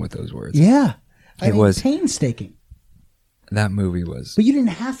go along with those words. Yeah. It was painstaking. That movie was... But you didn't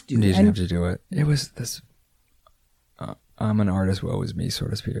have to. You didn't have to do it. It was this... I'm an artist, woe is me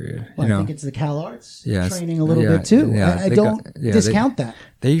sort of period. Well, you know? I think it's the Cal Arts training a little bit too. Yeah, I don't discount that.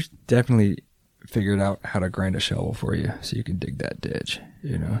 They definitely figured out how to grind a shovel for you so you can dig that ditch,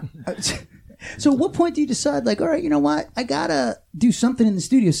 you know? So at what point do you decide, like, all right, you know what? I got to do something in the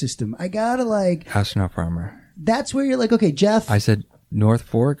studio system. I got to, like... Astronaut Farmer. That's where you're like, okay, Jeff... I said, North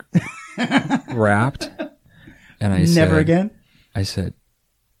Fork, wrapped, and I said... Never again? I said,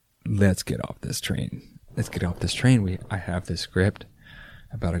 let's get off this train. Let's get off this train. I have this script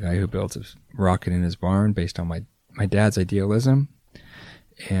about a guy who builds a rocket in his barn based on my dad's idealism.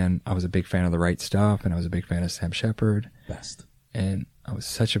 And I was a big fan of The Right Stuff, and I was a big fan of Sam Shepard. Best. And I was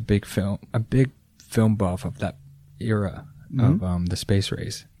such a big film buff of that era of the space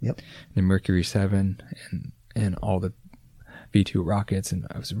race. Yep. The Mercury 7 and all the V2 rockets, and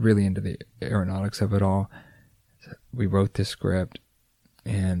I was really into the aeronautics of it all. So we wrote this script,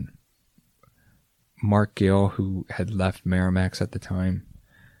 and Mark Gill, who had left Miramax at the time,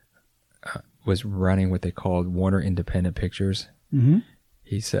 was running what they called Warner Independent Pictures. Mm-hmm.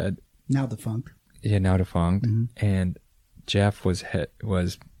 He said, now defunct. Yeah, now defunct. And Jeff was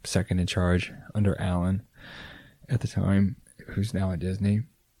second in charge under Alan at the time, who's now at Disney.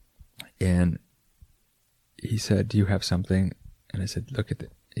 And he said, do you have something? And I said, look at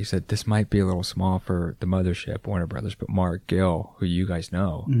it. He said, this might be a little small for the mothership, Warner Brothers, but Mark Gill, who you guys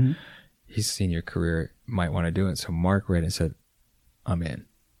know, he's seen your career, might want to do it. So Mark read it and said, I'm in.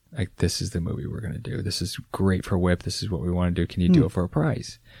 Like, this is the movie we're going to do. This is great for Whip. This is what we want to do. Can you do it for a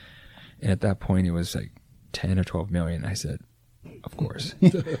price? And at that point, it was like 10 or 12 million. I said, of course.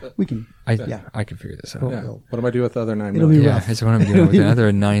 We can. I can figure this out. Yeah. What am I doing with the other 9 It'll million? be Yeah, rough. that's what I'm doing with the other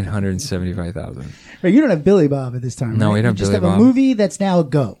 975,000. Right, you don't have Billy Bob at this time, No, right? we don't You just have have Billy a Bob. movie that's now a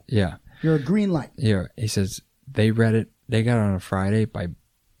go. Yeah. You're a green light. Yeah. He says, they read it. They got it on a Friday. By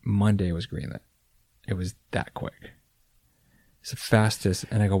Monday, it was greenlit. It was that quick. It's the fastest.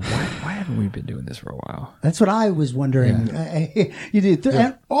 And I go, why haven't we been doing this for a while? That's what I was wondering. You did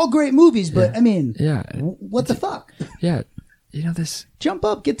and all great movies, but I mean, what the fuck? Yeah. You know, this Jump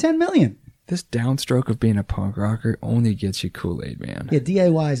up, get 10 million. this downstroke of being a punk rocker only gets you Kool-Aid, man. Yeah,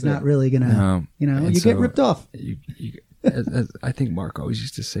 DIY is not really gonna. And You get ripped off. I think Mark always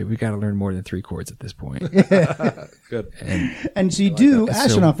used to say, we got to learn more than 3 chords at this point. Good. And so you do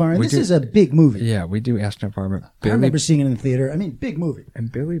Astronaut Farmer. we This do- is a big movie. Yeah, we do Astronaut Farmer. I remember seeing it in the theater. I mean, big movie.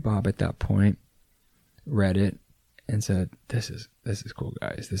 And Billy Bob at that point read it and said, this is cool,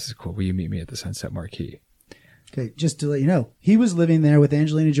 guys. This is cool. Will you meet me at the Sunset Marquee? Okay, just to let you know, he was living there with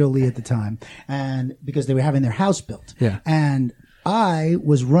Angelina Jolie at the time, and because they were having their house built. Yeah. And I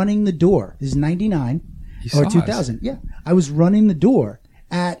was running the door. This is 99 saw or us. 2000. Yeah. I was running the door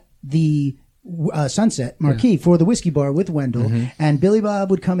at the Sunset Marquee for the whiskey bar with Wendell, and Billy Bob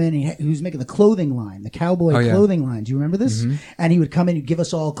would come in. He was making the clothing line, the cowboy clothing line. Do you remember this? And he would come in, he'd give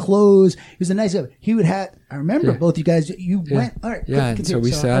us all clothes. He was a nice guy. He would have. I remember both you guys. You went. All right. Yeah, and so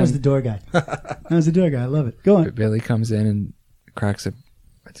we sat. I was the door guy. I was the door guy. I love it. Go on. Billy comes in and cracks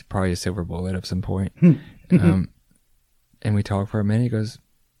it's probably a silver bullet at some point. And we talk for a minute. He goes,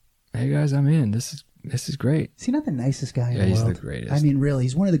 hey guys, I'm in. This is great. Is he not the nicest guy in the he's world? the greatest. I mean, really,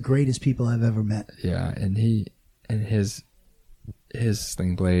 he's one of the greatest people I've ever met. Yeah, and his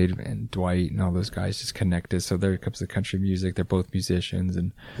Sling Blade and Dwight and all those guys just connected. So there comes the country music. They're both musicians,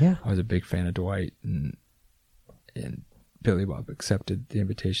 and I was a big fan of Dwight, and Billy Bob accepted the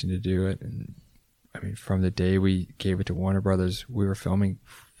invitation to do it. And I mean, from the day we gave it to Warner Brothers, we were filming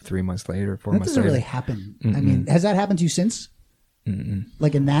 3 months later, 4 That months doesn't later. really happen. I mean, has that happened to you since?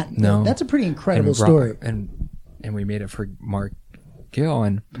 Like in that? No. That's a pretty incredible And we story. And we made it for Mark Gill,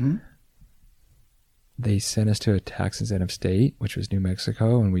 and they sent us to a tax incentive state, which was New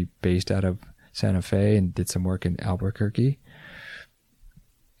Mexico, and we based out of Santa Fe and did some work in Albuquerque.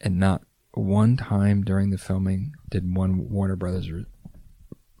 And not one time during the filming did one Warner Brothers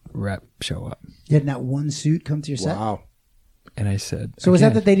rep show up. You had not one suit come to your set? Wow. And I said, So was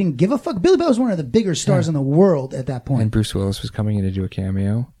that they didn't give a fuck? Billy Bob was one of the bigger stars in the world at that point. And Bruce Willis was coming in to do a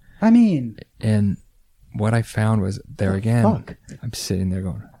cameo. I mean, And what I found was there again, fuck? I'm sitting there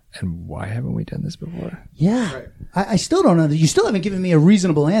going, and why haven't we done this before? yeah. Right. I still don't know. You still haven't given me a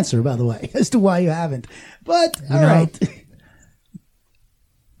reasonable answer, by the way, as to why you haven't. But, all right.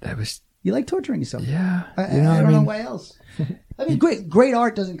 That was, You like torturing yourself. yeah. I don't know why else. I mean, great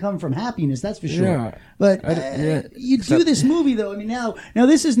art doesn't come from happiness, that's for sure. Yeah. But you do this movie, though. I mean, now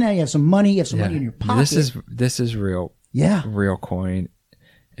you have some money. You have some money in your pocket. This is real. Yeah. Real coin,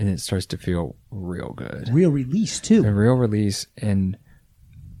 and it starts to feel real good. Real release, too. A real release, and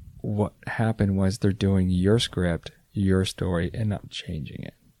what happened was they're doing your script, your story, and not changing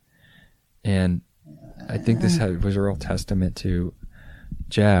it. And I think this was a real testament to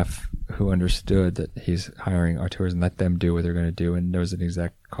Jeff, who understood that he's hiring auteurs and let them do what they're going to do. And there was an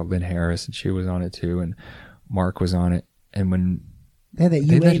exec called Lynn Harris, and she was on it too, and Mark was on it. And when They had that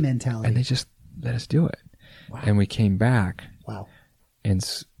UA mentality. and they just let us do it. Wow. And we came back and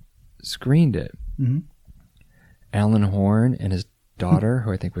screened it. Alan Horn and his daughter,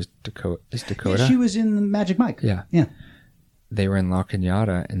 who I think was Dakota. Yeah, she was in the Magic Mike. Yeah. They were in La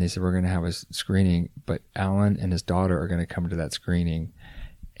Cañada, and they said, we're going to have a screening, but Alan and his daughter are going to come to that screening,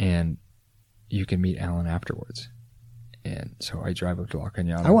 and you can meet Alan afterwards. And so I drive up to La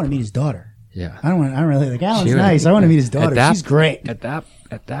Cañada. I want to meet his daughter. Yeah. I don't really like Alan's nice. I want to meet his daughter. She's great. At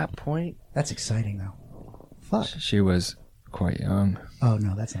that point, That's exciting, though. fuck? She was quite young. Oh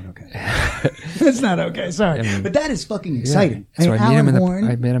no, that's not okay. That's not okay. Sorry, but that is fucking exciting. Yeah. So I Alan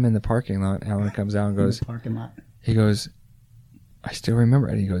met him in the parking lot. Alan comes out and goes, parking lot. He goes, I still remember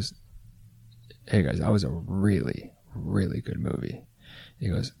it. He goes, hey guys, that was a really, really good movie. He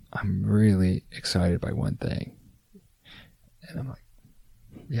goes, I'm really excited by one thing. And I'm like,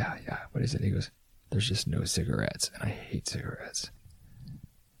 yeah. What is it? He goes, there's just no cigarettes. And I hate cigarettes.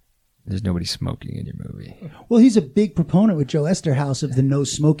 There's nobody smoking in your movie. Well, he's a big proponent with Joe Esterhaus of the no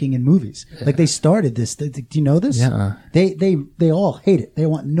smoking in movies. Yeah. Like they started this. Do you know this? Yeah. They all hate it. They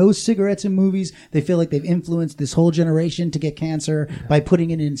want no cigarettes in movies. They feel like they've influenced this whole generation to get cancer by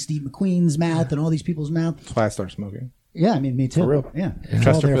putting it in Steve McQueen's mouth and all these people's mouth. That's why I started smoking. Yeah, I mean, me too. For real. Yeah. It's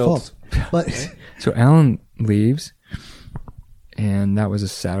all their fault. But so Alan leaves, and that was a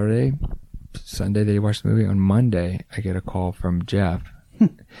Saturday. Sunday that he watched the movie. On Monday, I get a call from Jeff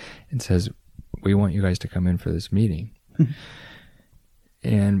and says, we want you guys to come in for this meeting.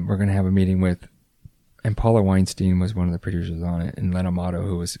 And we're going to have a meeting with, and Paula Weinstein was one of the producers on it, and Len Amato,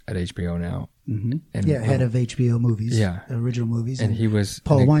 who was at HBO now. Mm-hmm. And, head of HBO movies. Yeah. Original movies. And he was...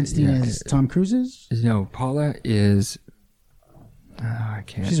 Paula Weinstein is Tom Cruise's? No, Paula is... I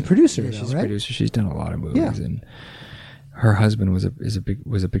can't... She's a producer, she's right? a producer. She's done a lot of movies. Yeah. And her husband was a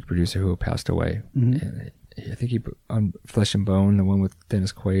big producer who passed away. Mm-hmm. And I think he on Flesh and Bone, the one with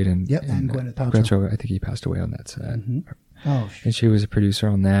Dennis Quaid and Gwyneth Paltrow. I think he passed away on that set. Mm-hmm. Oh, and she was a producer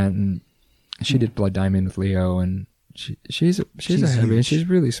on that, and she did Blood Diamond with Leo, and she's a heavy, and she's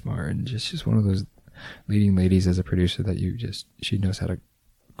really smart, and she's one of those leading ladies as a producer that she knows how to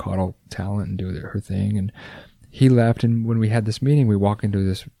coddle talent and do her thing. And he left, and when we had this meeting, we walk into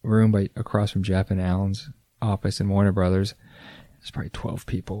this room across from Jeff and Alan's office in Warner Brothers. There's probably 12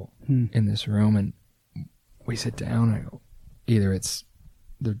 people in this room, and we sit down, and I go,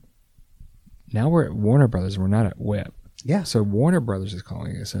 now we're at Warner Brothers, we're not at Whip. Yeah. So Warner Brothers is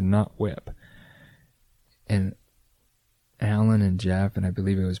calling us and not Whip. And Alan and Jeff, and I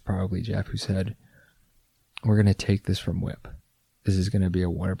believe it was probably Jeff, who said, we're going to take this from Whip. This is going to be a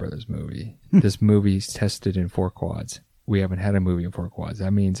Warner Brothers movie. This movie's tested in 4 quads. We haven't had a movie in 4 quads.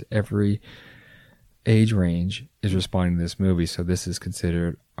 That means every age range is responding to this movie, so this is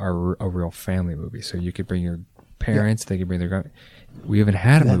considered a real family movie. So you could bring your parents, they could bring their... We haven't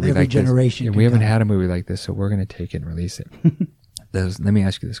had a movie like this. We haven't had a movie like this, so we're going to take it and release it. Let me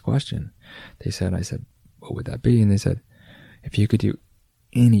ask you this question. I said, what would that be? And they said, if you could do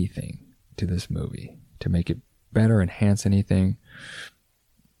anything to this movie to make it better, enhance anything,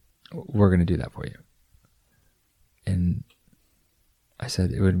 we're going to do that for you. And I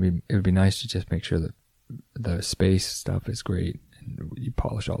said it would be nice to just make sure that the space stuff is great and you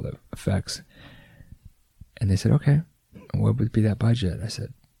polish all the effects. And they said, okay, what would be that budget? I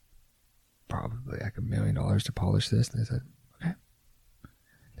said, probably like $1 million to polish this. And they said, okay.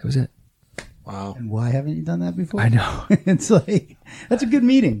 That was it. Wow. And why haven't you done that before? I know. It's like, that's a good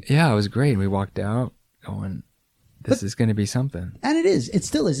meeting. Yeah, it was great. We walked out going, this is going to be something. And it is. It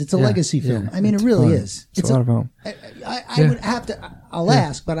still is. It's a legacy film. I mean, it really fun. is. It's a lot of fun. I would have to, I'll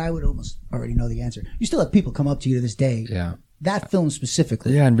ask, but I would almost already know the answer. You still have people come up to you to this day. Yeah. That film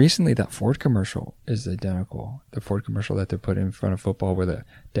specifically. Yeah, and recently that Ford commercial is identical. The Ford commercial that they put in front of football where the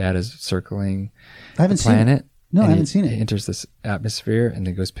dad is circling the planet. No, I haven't seen it. He enters this atmosphere and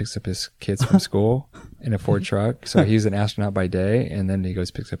then picks up his kids from school in a Ford truck. So he's an astronaut by day, and then he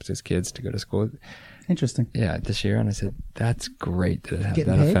picks up his kids to go to school. Interesting. Yeah, this year. And I said, that's great that it had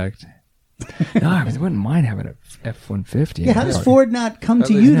that paid? Effect. No, I wouldn't mind having an F-150. Yeah, how does Ford not come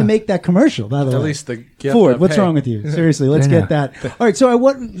to you to make that commercial, by the way? At least the gift Ford, what's wrong with you? Seriously, let's get that. All right, so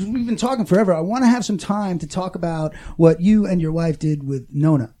we've been talking forever. I want to have some time to talk about what you and your wife did with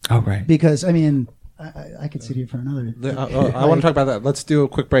Nona. Oh, right. Because, I mean, I could sit here for another... I want to talk about that. Let's do a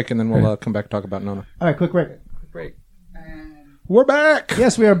quick break, and then we'll come back and talk about Nona. All right, quick break. We're back.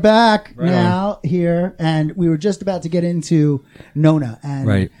 Yes, we are back here, and we were just about to get into Nona. And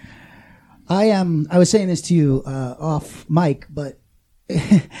right. I was saying this to you off mic, but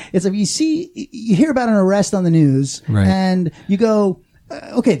it's like you hear about an arrest on the news, and you go,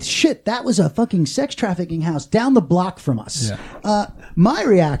 okay, shit, that was a fucking sex trafficking house down the block from us. Yeah. My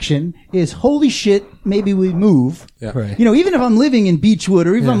reaction is, holy shit, maybe we move. Yeah. Right. You know, even if I'm living in Beechwood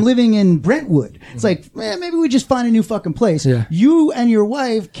or even if I'm living in Brentwood, it's like, maybe we just find a new fucking place. Yeah. You and your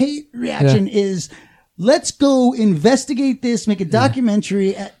wife, Kate, reaction is, let's go investigate this, make a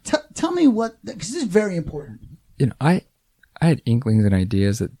documentary. Tell me what, because this is very important. You know, I had inklings and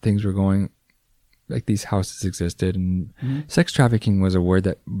ideas that things were going, like these houses existed, and sex trafficking was a word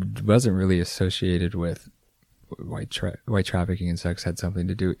that wasn't really associated with white trafficking and sex had something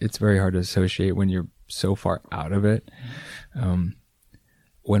to do. It's very hard to associate when you're so far out of it.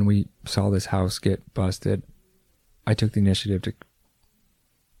 When we saw this house get busted, I took the initiative to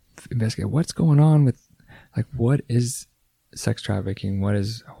investigate what's going on with, like, what is sex trafficking? What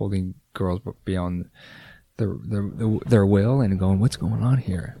is holding girls beyond their will, and going, what's going on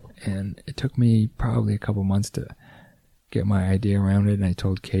here? And it took me probably a couple months to get my idea around it. And I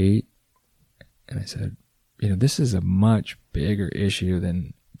told Kate, and I said, this is a much bigger issue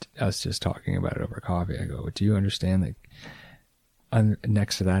than us just talking about it over coffee. I go, do you understand that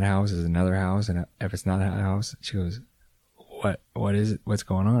next to that house is another house, and if it's not that house? She goes, what is it? What's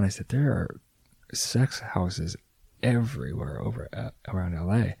going on? I said, there are sex houses everywhere around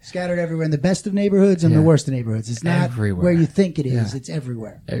LA, scattered everywhere, in the best of neighborhoods and the worst of neighborhoods. It's not everywhere where you think it is. It's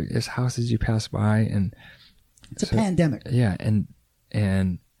everywhere. There's houses you pass by, and it's a pandemic. Yeah,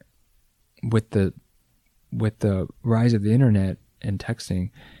 and with the rise of the internet and texting,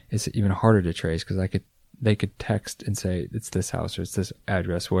 it's even harder to trace, because they could text and say it's this house or it's this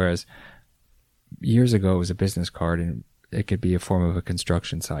address, whereas years ago it was a business card, and it could be a form of a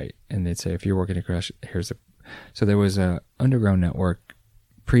construction site, and they'd say, if you're working at crash, so there was a underground network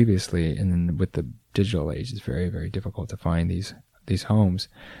previously, and then with the digital age, it's very, very difficult to find these homes.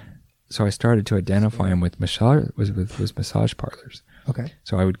 So I started to identify them with massage parlors. Okay.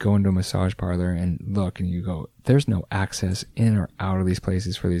 So I would go into a massage parlor and look, and you go, there's no access in or out of these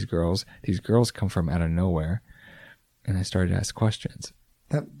places for these girls. These girls come from out of nowhere. And I started to ask questions.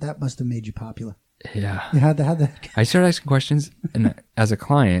 That must have made you popular. Yeah. You had that. I started asking questions as a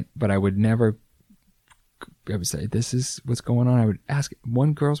client, but I would say, this is what's going on. I would ask,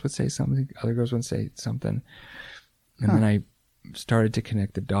 one girls would say something, other girls would say something. And then I started to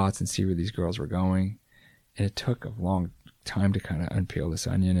connect the dots and see where these girls were going. And it took a long time to kind of unpeel this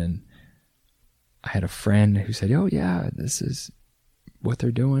onion. And I had a friend who said, oh yeah, this is what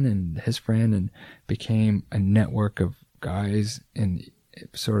they're doing. And his friend, and became a network of guys in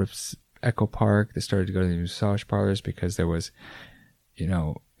sort of Echo Park that started to go to the massage parlors, because there was,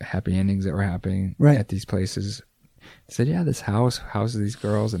 happy endings that were happening at these places. They said, yeah, this house houses these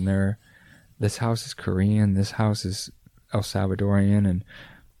girls, and this house is Korean, this house is El Salvadorian, and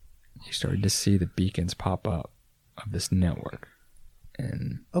you started to see the beacons pop up of this network.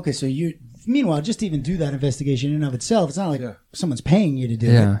 And okay, so meanwhile, just to even do that investigation in and of itself, it's not like someone's paying you to do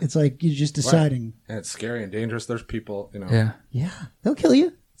it. It's like you're just deciding. Right. And it's scary and dangerous. There's people, Yeah, they'll kill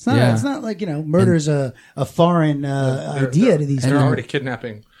you. It's not. It's not like murder's a foreign idea to these. They're people. already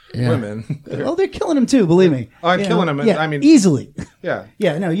kidnapping women. They're killing them too. Believe me. Oh, I'm killing them. I mean, easily. Yeah.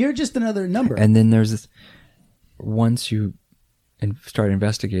 Yeah. No, you're just another number. And then there's this. Once you start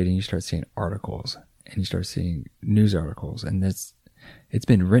investigating, you start seeing articles, and you start seeing news articles, and it's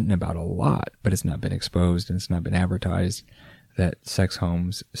been written about a lot, but it's not been exposed, and it's not been advertised, that sex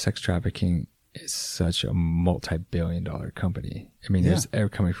trafficking is such a multi-billion-dollar company. I mean, they're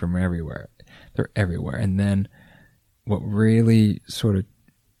coming from everywhere. They're everywhere. And then what really sort of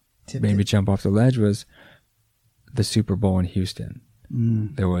made me jump off the ledge was the Super Bowl in Houston.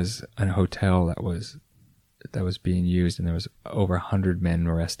 There was a hotel that was being used, and there was over 100 men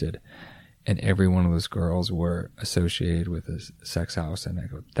arrested, and every one of those girls were associated with a sex house. And I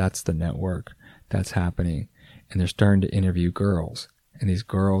go, that's the network. That's happening. And they're starting to interview girls, and these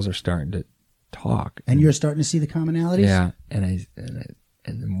girls are starting to talk. And you're starting to see the commonalities? Yeah. And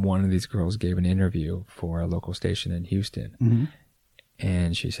then one of these girls gave an interview for a local station in Houston. Mm-hmm.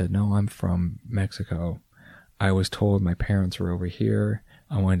 And she said, no, I'm from Mexico. I was told my parents were over here.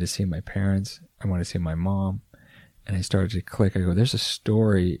 I wanted to see my parents. I wanted to see my mom. And I started to click. I go, there's a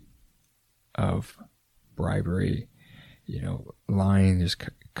story of bribery, lying. There's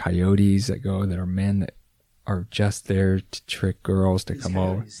coyotes that are men that are just there to trick girls to come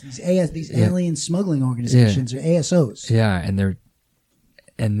over. These alien smuggling organizations, or ASOs. Yeah,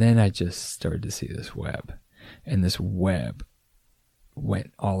 and then I just started to see this web, and this web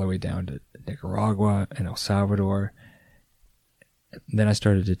went all the way down to Nicaragua and El Salvador. And then I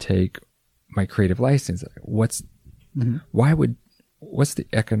started to take my creative license. What's the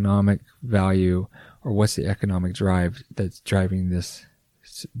economic value, or what's the economic drive that's driving these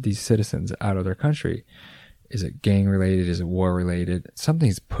citizens out of their country? Is it gang related? Is it war related?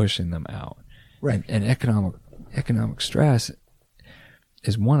 Something's pushing them out. Right. And economic stress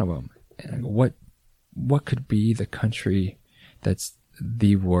is one of them. And what could be the country that's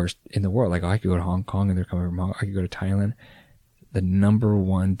the worst in the world? Like, I could go to Hong Kong, and they're coming from Hong Kong. I could go to Thailand. The number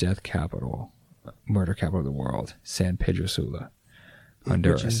one murder capital of the world, San Pedro Sula,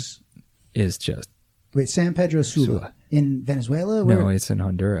 Honduras, is just Wait, San Pedro Sula. In Venezuela? No, it's in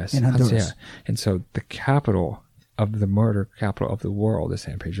Honduras. In Honduras. Yeah. And so the capital of the murder capital of the world is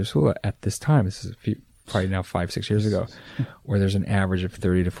San Pedro Sula at this time. This is probably now 5-6 years ago, where there's an average of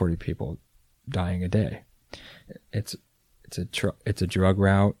 30 to 40 people dying a day. It's a drug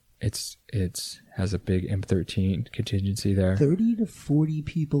route. It has a big M13 contingency there. 30 to 40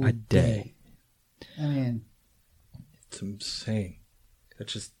 people a day. I mean, it's insane.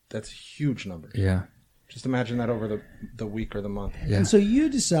 That's a huge number. Yeah. Just imagine that over the week or the month. Yeah. And so you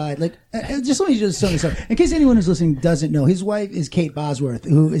decide, like, just let me just sum this up. In case anyone who's listening doesn't know, his wife is Kate Bosworth,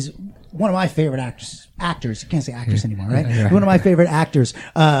 who is one of my favorite actors. You can't say actress anymore, right? Yeah. One of my favorite actors.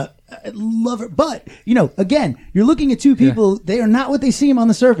 I love her. But, again, you're looking at two people. Yeah. They are not what they seem on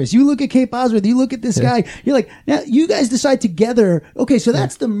the surface. You look at Kate Bosworth. You look at this guy. You're like, now you guys decide together, okay, so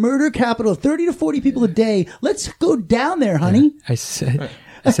that's the murder capital of 30 to 40 people a day. Let's go down there, honey. I said,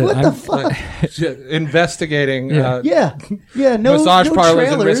 what the fuck? Investigating. No massage no parlors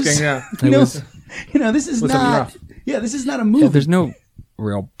trailers. and whisking. Yeah, this is not. Yeah, this is not a movie. Yeah, there's no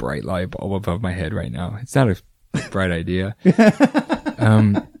real bright light bulb above my head right now. It's not a bright idea.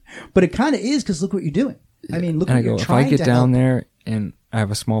 But it kind of is, because look what you're doing. I mean, look what you're trying to if I get down there and I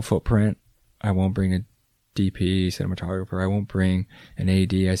have a small footprint, I won't bring a DP, cinematographer. I won't bring an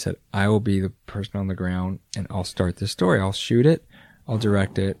AD. I said, I will be the person on the ground and I'll start this story. I'll shoot it. I'll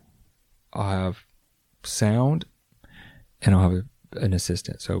direct it. I'll have sound and I'll have an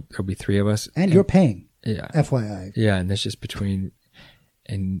assistant. So there'll be 3 of us. And you're paying. Yeah. FYI. Yeah. And that's just between,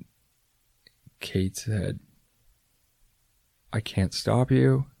 and Kate said, I can't stop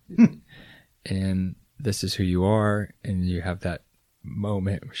you. And this is who you are. And you have that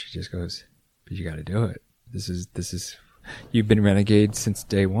moment where she just goes, but you got to do it. This is, you've been renegade since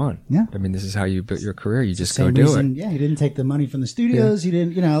day one. Yeah. I mean, this is how you built your career. You just go do it. Yeah. You didn't take the money from the studios. Yeah.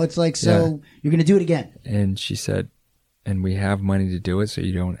 You didn't, it's like, so you're going to do it again. And she said, and we have money to do it. So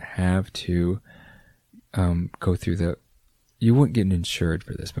you don't have to, go through you wouldn't get insured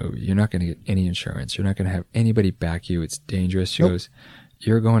for this movie. You're not going to get any insurance. You're not going to have anybody back you. It's dangerous. She goes,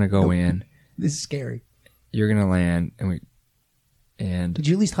 you're going to go in. This is scary. You're going to land. And did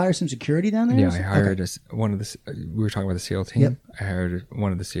you at least hire some security down there? Yeah, I hired one of the, we were talking about the SEAL team. Yep. I hired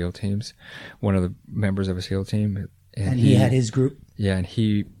one of the SEAL teams, one of the members of a SEAL team. And he had his group? Yeah, and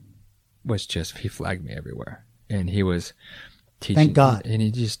he flagged me everywhere. And he was teaching. Thank God. And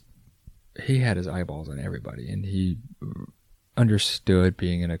he had his eyeballs on everybody. And he understood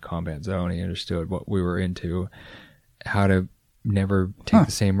being in a combat zone. He understood what we were into, how to never take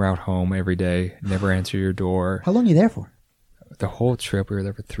the same route home every day, never answer your door. How long are you there for? The whole trip, we were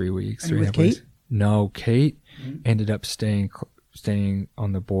there for 3 weeks. And with Kate? No, Kate ended up staying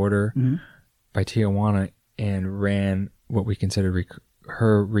on the border by Tijuana and ran what we considered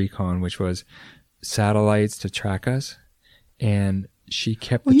her recon, which was satellites to track us. And she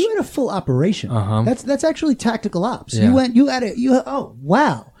kept. Well, you had a full operation. That's actually tactical ops. Yeah. Oh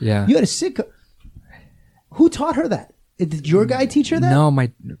wow. Yeah. You had a sick. Who taught her that? Did your guy teach her that? No,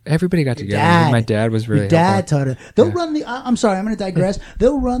 everybody got together. My dad was really. Your dad taught her. They'll run the. I'm sorry, I'm going to digress.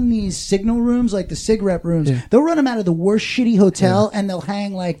 They'll run these signal rooms, like the sig rep rooms. Yeah. They'll run them out of the worst shitty hotel, and they'll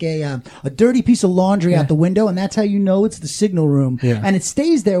hang like a dirty piece of laundry out the window, and that's how you know it's the signal room. Yeah. And it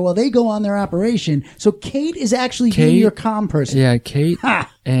stays there while they go on their operation. So Kate is actually being your comm person. Yeah, Kate.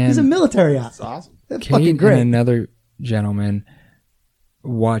 And he's a military op. That's awesome. That's Kate fucking great. And another gentleman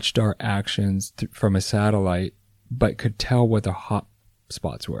watched our actions from a satellite, but could tell what the hot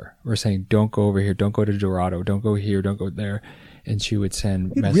spots were. We're saying, don't go over here, don't go to Dorado, don't go here, don't go there. And she would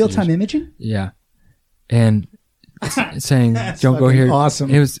send messages. Real-time imaging? Yeah. And saying, don't go here. Awesome.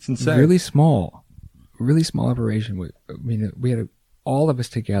 It was really small operation. We had all of us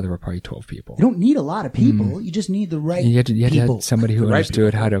together were probably 12 people. You don't need a lot of people. You just need the right you had to people. have somebody who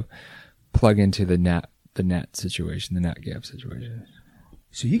understood how to plug into the net situation, the net gap situation.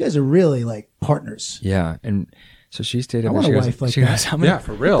 So you guys are really like partners. Yeah. And so she stayed up. I want a wife like that. Yeah,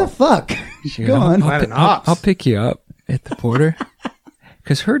 for real. What the fuck? Go on. I'll pick you up at the border.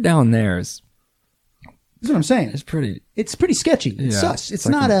 Because her down there is. That's what I'm saying. It's pretty sketchy. It's sus. It's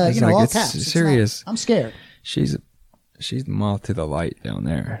not like all it's caps. Serious. I'm scared. She's the moth to the light down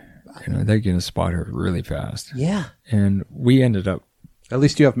there. They're going to spot her really fast. Yeah. And we ended up. At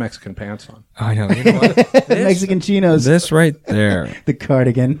least you have Mexican pants on. I know. You know what? Mexican chinos. This right there. The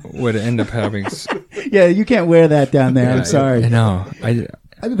cardigan. Would end up having. Yeah, you can't wear that down there. I'm sorry. No. I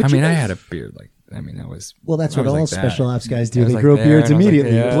had a beard that was. Well, that's what all like special that. ops guys do. They like grow beards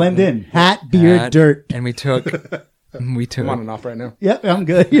immediately. Blend in. Hat, beard, dirt. And we took. I'm on and off right now. Yep, I'm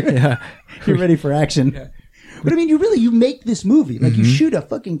good. You're ready for action. Yeah. But I mean, you make this movie. Like, you shoot a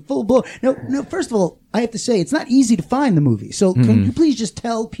fucking full blow. No, first of all, I have to say, it's not easy to find the movie. So can you please just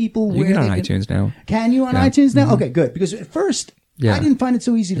tell people where you can on iTunes now. Can you on iTunes now? Okay, good. Because at first, I didn't find it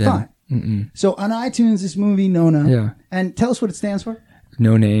so easy to find. Mm-mm. So on iTunes, this movie, Nona. Yeah. And tell us what it stands for.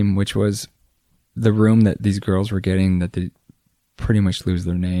 No Name, which was the room that these girls were getting, that they pretty much lose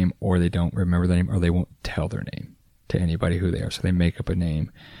their name, or they don't remember their name, or they won't tell their name to anybody who they are. So they make up a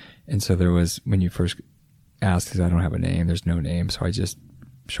name. And so there was, when you first asked, because I don't have a name, there's no name. So I just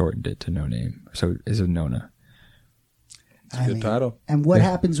shortened it to No Name. So it's a Nona. It's a good title. And what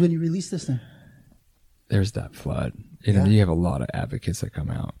happens when you release this thing? There's that flood. You know, you have a lot of advocates that come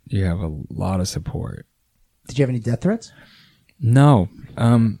out. You have a lot of support. Did you have any death threats? No.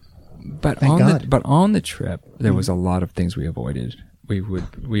 But Thank God. But on the trip, there was a lot of things we avoided. We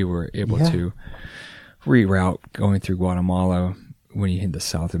were able to reroute going through Guatemala when you hit the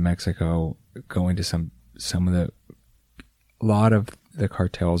south of Mexico, going to a lot of the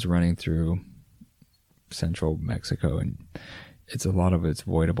cartels running through central Mexico, and it's a lot of it's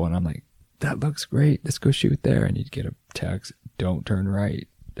avoidable. And I'm like, that looks great. Let's go shoot there. And you'd get a text, don't turn right.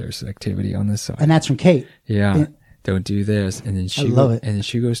 There's activity on this side. And that's from Kate. Yeah. Don't do this. And then she And then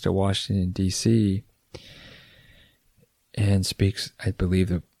she goes to Washington, D.C. and speaks, I believe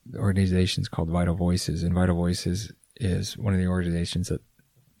the organization is called Vital Voices. And Vital Voices is one of the organizations that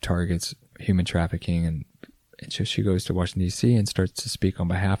targets human trafficking. And so she goes to Washington, D.C. and starts to speak on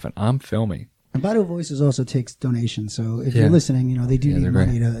behalf. And I'm filming. And Vital Voices also takes donations. So if you're listening, they do need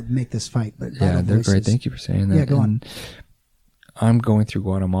money to make this fight. But Vital they're Voices, great. Thank you for saying that. Yeah, go on. I'm going through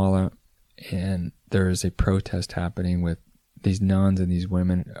Guatemala, and there is a protest happening with these nuns, and these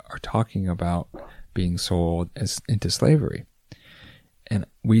women are talking about being sold into slavery. And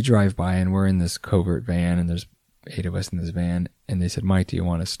we drive by, and we're in this covert van, and there's 8 of us in this van, and they said, Mike, do you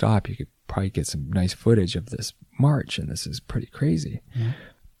want to stop? You could probably get some nice footage of this march, and this is pretty crazy. Mm-hmm.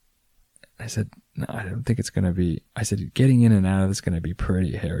 I said, no, I don't think it's going to be. I said, getting in and out of this is going to be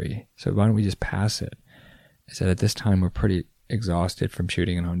pretty hairy. So why don't we just pass it? I said, at this time, we're pretty exhausted from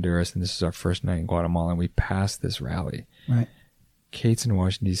shooting in Honduras, and this is our first night in Guatemala, and we passed this rally. Right. Kate's in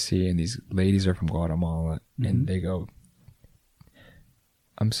Washington, D.C., and these ladies are from Guatemala, and they go,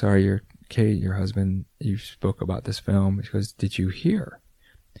 I'm sorry, Kate, your husband, you spoke about this film. She goes, did you hear?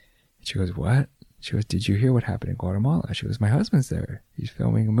 And she goes, what? She goes, did you hear what happened in Guatemala? She goes, my husband's there. He's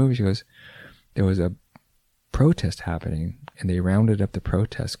filming a movie. She goes, there was a protest happening, and they rounded up the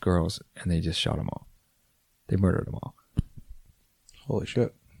protest girls, and they just shot them all. They murdered them all. Holy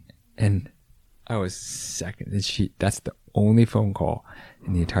shit. And I was second. And that's the only phone call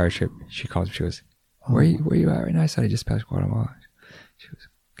in the entire trip. She calls me. She goes, where are you at right now? I said, I just passed Guatemala. She goes,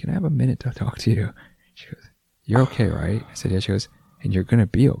 can I have a minute to talk to you? She goes, you're okay, right? I said, yeah. She goes, and you're going to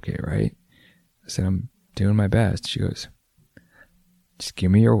be okay, right? I said, I'm doing my best. She goes, just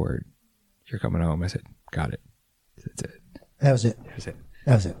give me your word. You're coming home. I said, got it. That's it. That was it.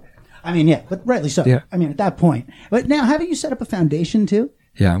 That was it. I mean, yeah, but rightly so. Yeah. I mean, at that point. But now, haven't you set up a foundation too?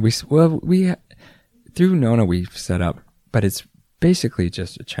 Yeah, we through Nona we've set up, but it's basically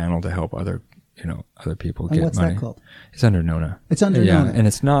just a channel to help other people get money. What's that called? It's under Nona. It's under Nona. And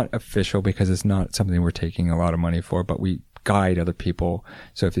it's not official because it's not something we're taking a lot of money for, but we guide other people.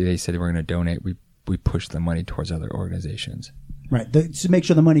 So if they said we're going to donate, we push the money towards other organizations. Right. To make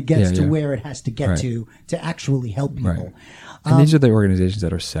sure the money gets to where it has to get to actually help people. Right. And these are the organizations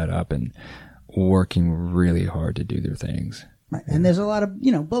that are set up and working really hard to do their things. Right. And there's a lot of,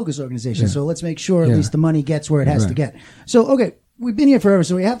 bogus organizations. So let's make sure at least the money gets where it has to get. So, okay, we've been here forever.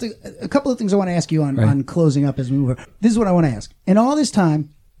 So we have to, a couple of things I want to ask you on closing up as we move on. This is what I want to ask. In all this time,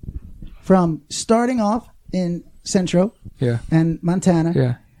 from starting off in Centro and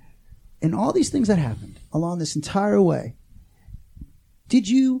Montana, and all these things that happened along this entire way, did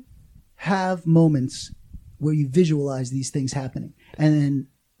you have moments where you visualize these things happening? And then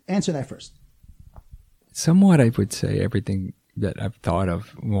answer that first. Somewhat, I would say everything that I've thought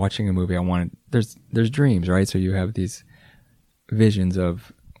of watching a movie. There's dreams, right? So you have these visions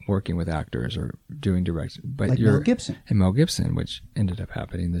of working with actors or doing direction, but like Mel Gibson, which ended up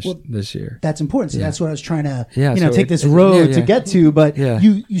happening this year. That's important. So that's what I was trying to, take this road to get to. But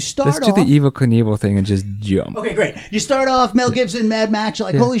you start off. Let's do the Evel Knievel thing and just jump. Okay, great. You start off Mel Gibson, Mad Max. You're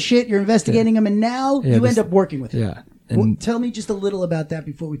like, holy shit, you're investigating him, and now you end up working with him. Yeah. Well, tell me just a little about that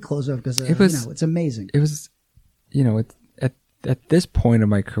before we close up, because it's amazing. It was, at this point of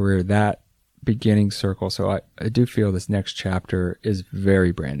my career, that beginning circle. So I do feel this next chapter is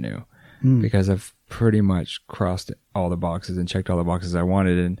very brand new because I've pretty much crossed all the boxes and checked all the boxes I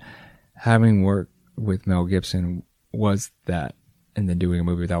wanted. And having worked with Mel Gibson was that, and then doing a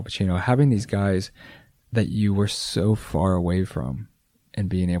movie with Al Pacino, having these guys that you were so far away from, and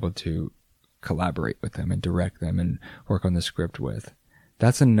being able to collaborate with them and direct them and work on the script with.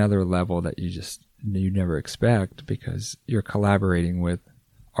 That's another level that you never expect, because you're collaborating with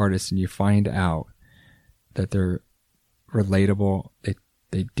artists and you find out that they're relatable.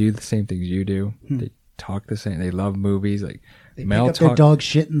 They do the same things you do. They talk the same. They love movies. Like they pick up their dog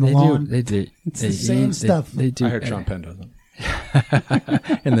shit in the lawn. They do. It's the same stuff. They do. I heard Sean Penn doesn't.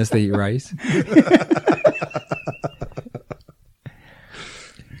 Unless they eat rice.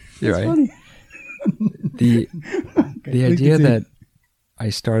 You're right. Funny. The idea that I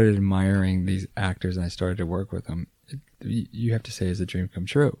started admiring these actors and I started to work with them, you have to say is a dream come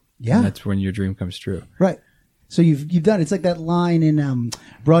true. Yeah. And that's when your dream comes true. Right. So you've done, it's like that line in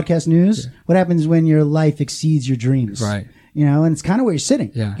broadcast news. Yeah. What happens when your life exceeds your dreams? Right. You know, and it's kind of where you're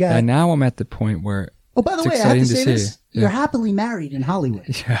sitting. Yeah. And now I'm at the point where, oh, by the way, I have to say this. You're happily married in Hollywood.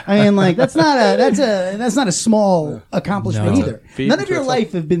 Yeah. I mean, like that's not a small accomplishment either. None of your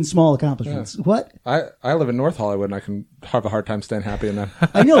life have been small accomplishments. Yeah. What? I live in North Hollywood and I can have a hard time staying happy in that.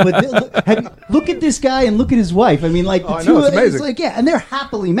 I know, but look at this guy and look at his wife. I mean, like I know, it's amazing. It's like, yeah, and they're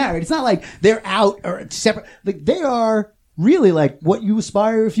happily married. It's not like they're out or separate. Like they are really like what you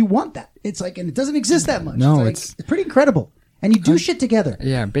aspire if you want that. It's like, and it doesn't exist that much. No, it's pretty incredible. And you do shit together.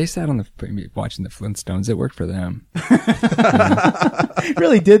 Yeah, based that on watching the Flintstones, it worked for them. It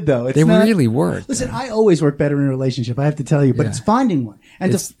really did, though. They really worked. Listen, I always work better in a relationship, I have to tell you, but it's finding one.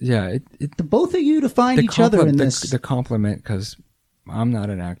 And the both of you to find each other in this. The compliment, because I'm not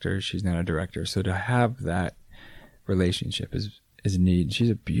an actor, she's not a director, so to have that relationship is neat.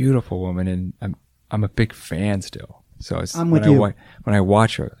 She's a beautiful woman, and I'm a big fan still. So I'm with you. When I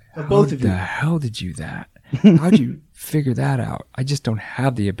watch her, both of you. How the hell did you that? How'd you figure that out? I just don't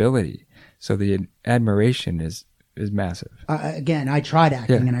have the ability. So the admiration is massive. Again, I tried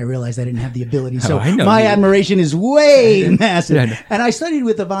acting and I realized I didn't have the ability. So I know my admiration is way massive. Yeah, and I studied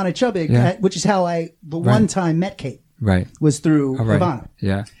with Ivana Chubbuck, which is how I one time met Kate. Right. Was through Ivana.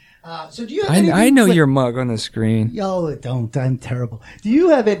 Yeah. So do you have anything? I know your mug on the screen. Yo, don't. I'm terrible. Do you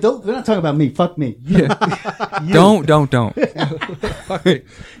have it? We're not talking about me. Fuck me. You. Don't. Fuck me.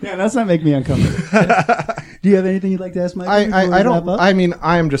 Yeah, that's not make me uncomfortable. Do you have anything you'd like to ask Mike? I don't. I mean,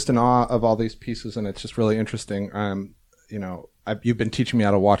 I am just in awe of all these pieces, and it's just really interesting. You know, you've been teaching me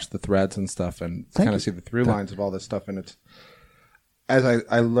how to watch the threads and stuff, and kind of see the through lines of all this stuff. And it's as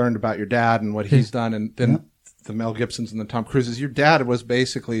I learned about your dad and what he's done, and then the Mel Gibsons and the Tom Cruises. Your dad was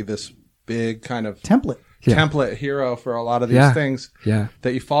basically this big kind of template hero for a lot of these things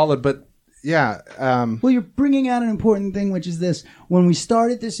that you followed. But well, you're bringing out an important thing, which is this. When we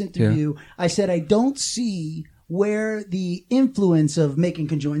started this interview, I said I don't see where the influence of making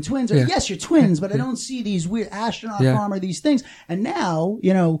conjoined twins. Yes, you're twins, but I don't see these weird Astronaut Farmer, these things. And now,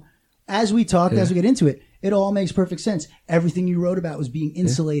 you know, as we talk, as we get into it, it all makes perfect sense. Everything you wrote about was being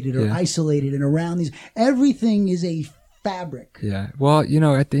insulated or isolated and around these. Everything is a fabric. Yeah. Well, you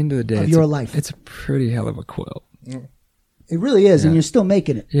know, at the end of the day, your life. It's a pretty hell of a quilt. It really is, and you're still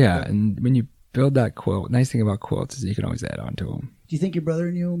making it. Yeah, and when you build that quilt, nice thing about quilts is you can always add on to them. Do you think your brother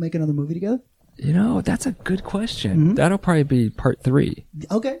and you will make another movie together? You know, that's a good question. Mm-hmm. That'll probably be part 3.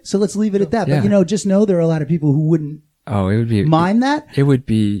 Okay, so let's leave it at that. But, you know, just know there are a lot of people who wouldn't mind that. It would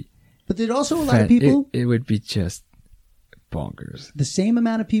be... But there's also a lot of people... It would be just bonkers. The same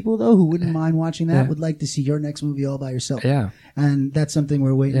amount of people, though, who wouldn't mind watching that would like to see your next movie all by yourself. Yeah. And that's something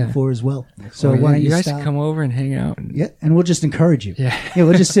we're waiting for as well. So why don't you guys come over and hang out? And we'll just encourage you. Yeah.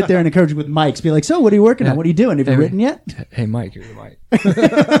 We'll just sit there and encourage you with mics. Be like, so what are you working on? What are you doing? Have you written yet? Hey, Mike, you're the mic.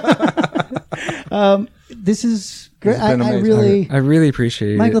 This is great. I really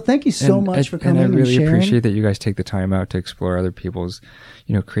appreciate it. Michael, thank you so much for coming and sharing. I really appreciate that you guys take the time out to explore other people's,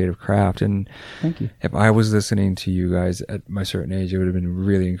 you know, creative craft. And thank you. If I was listening to you guys at my certain age, it would have been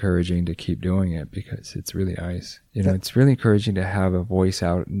really encouraging to keep doing it, because it's really nice. You know, it's really encouraging to have a voice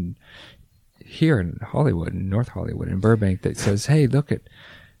out here in Hollywood, in North Hollywood, in Burbank, that says, hey, look,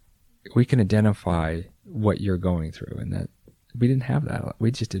 we can identify what you're going through. And that we didn't have that.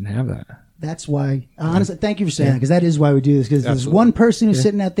 We just didn't have that. That's why, honestly, thank you for saying that, because that is why we do this. Because there's one person who's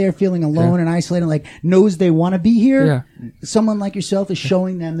sitting out there feeling alone and isolated, like knows they want to be here. Yeah. Someone like yourself is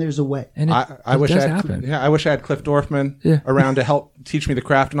showing them there's a way. And I wish I had Cliff Dorfman around to help teach me the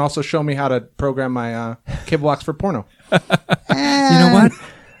craft and also show me how to program my cable box for porno. You know what?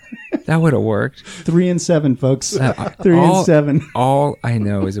 That would have worked. 3 and 7, folks. 3 and 7. All I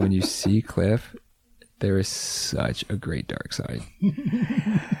know is that when you see Cliff, there is such a great dark side.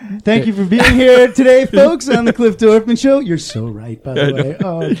 Thank you for being here today, folks, on the Cliff Dorfman Show. You're so right, by the way.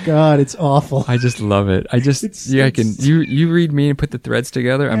 Oh God, it's awful. I just love it. You read me and put the threads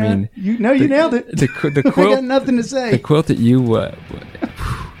together. Yeah, I mean, you nailed it. The quilt. I got nothing to say. The quilt that you.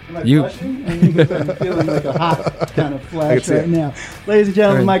 Am I blushing? I'm feeling like a hot kind of flash right now. Ladies and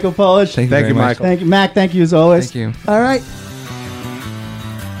gentlemen, Right. Michael Polish. Thank you, Thank very you, much. Michael. Thank you, Mac. Thank you as always. Thank you. All right.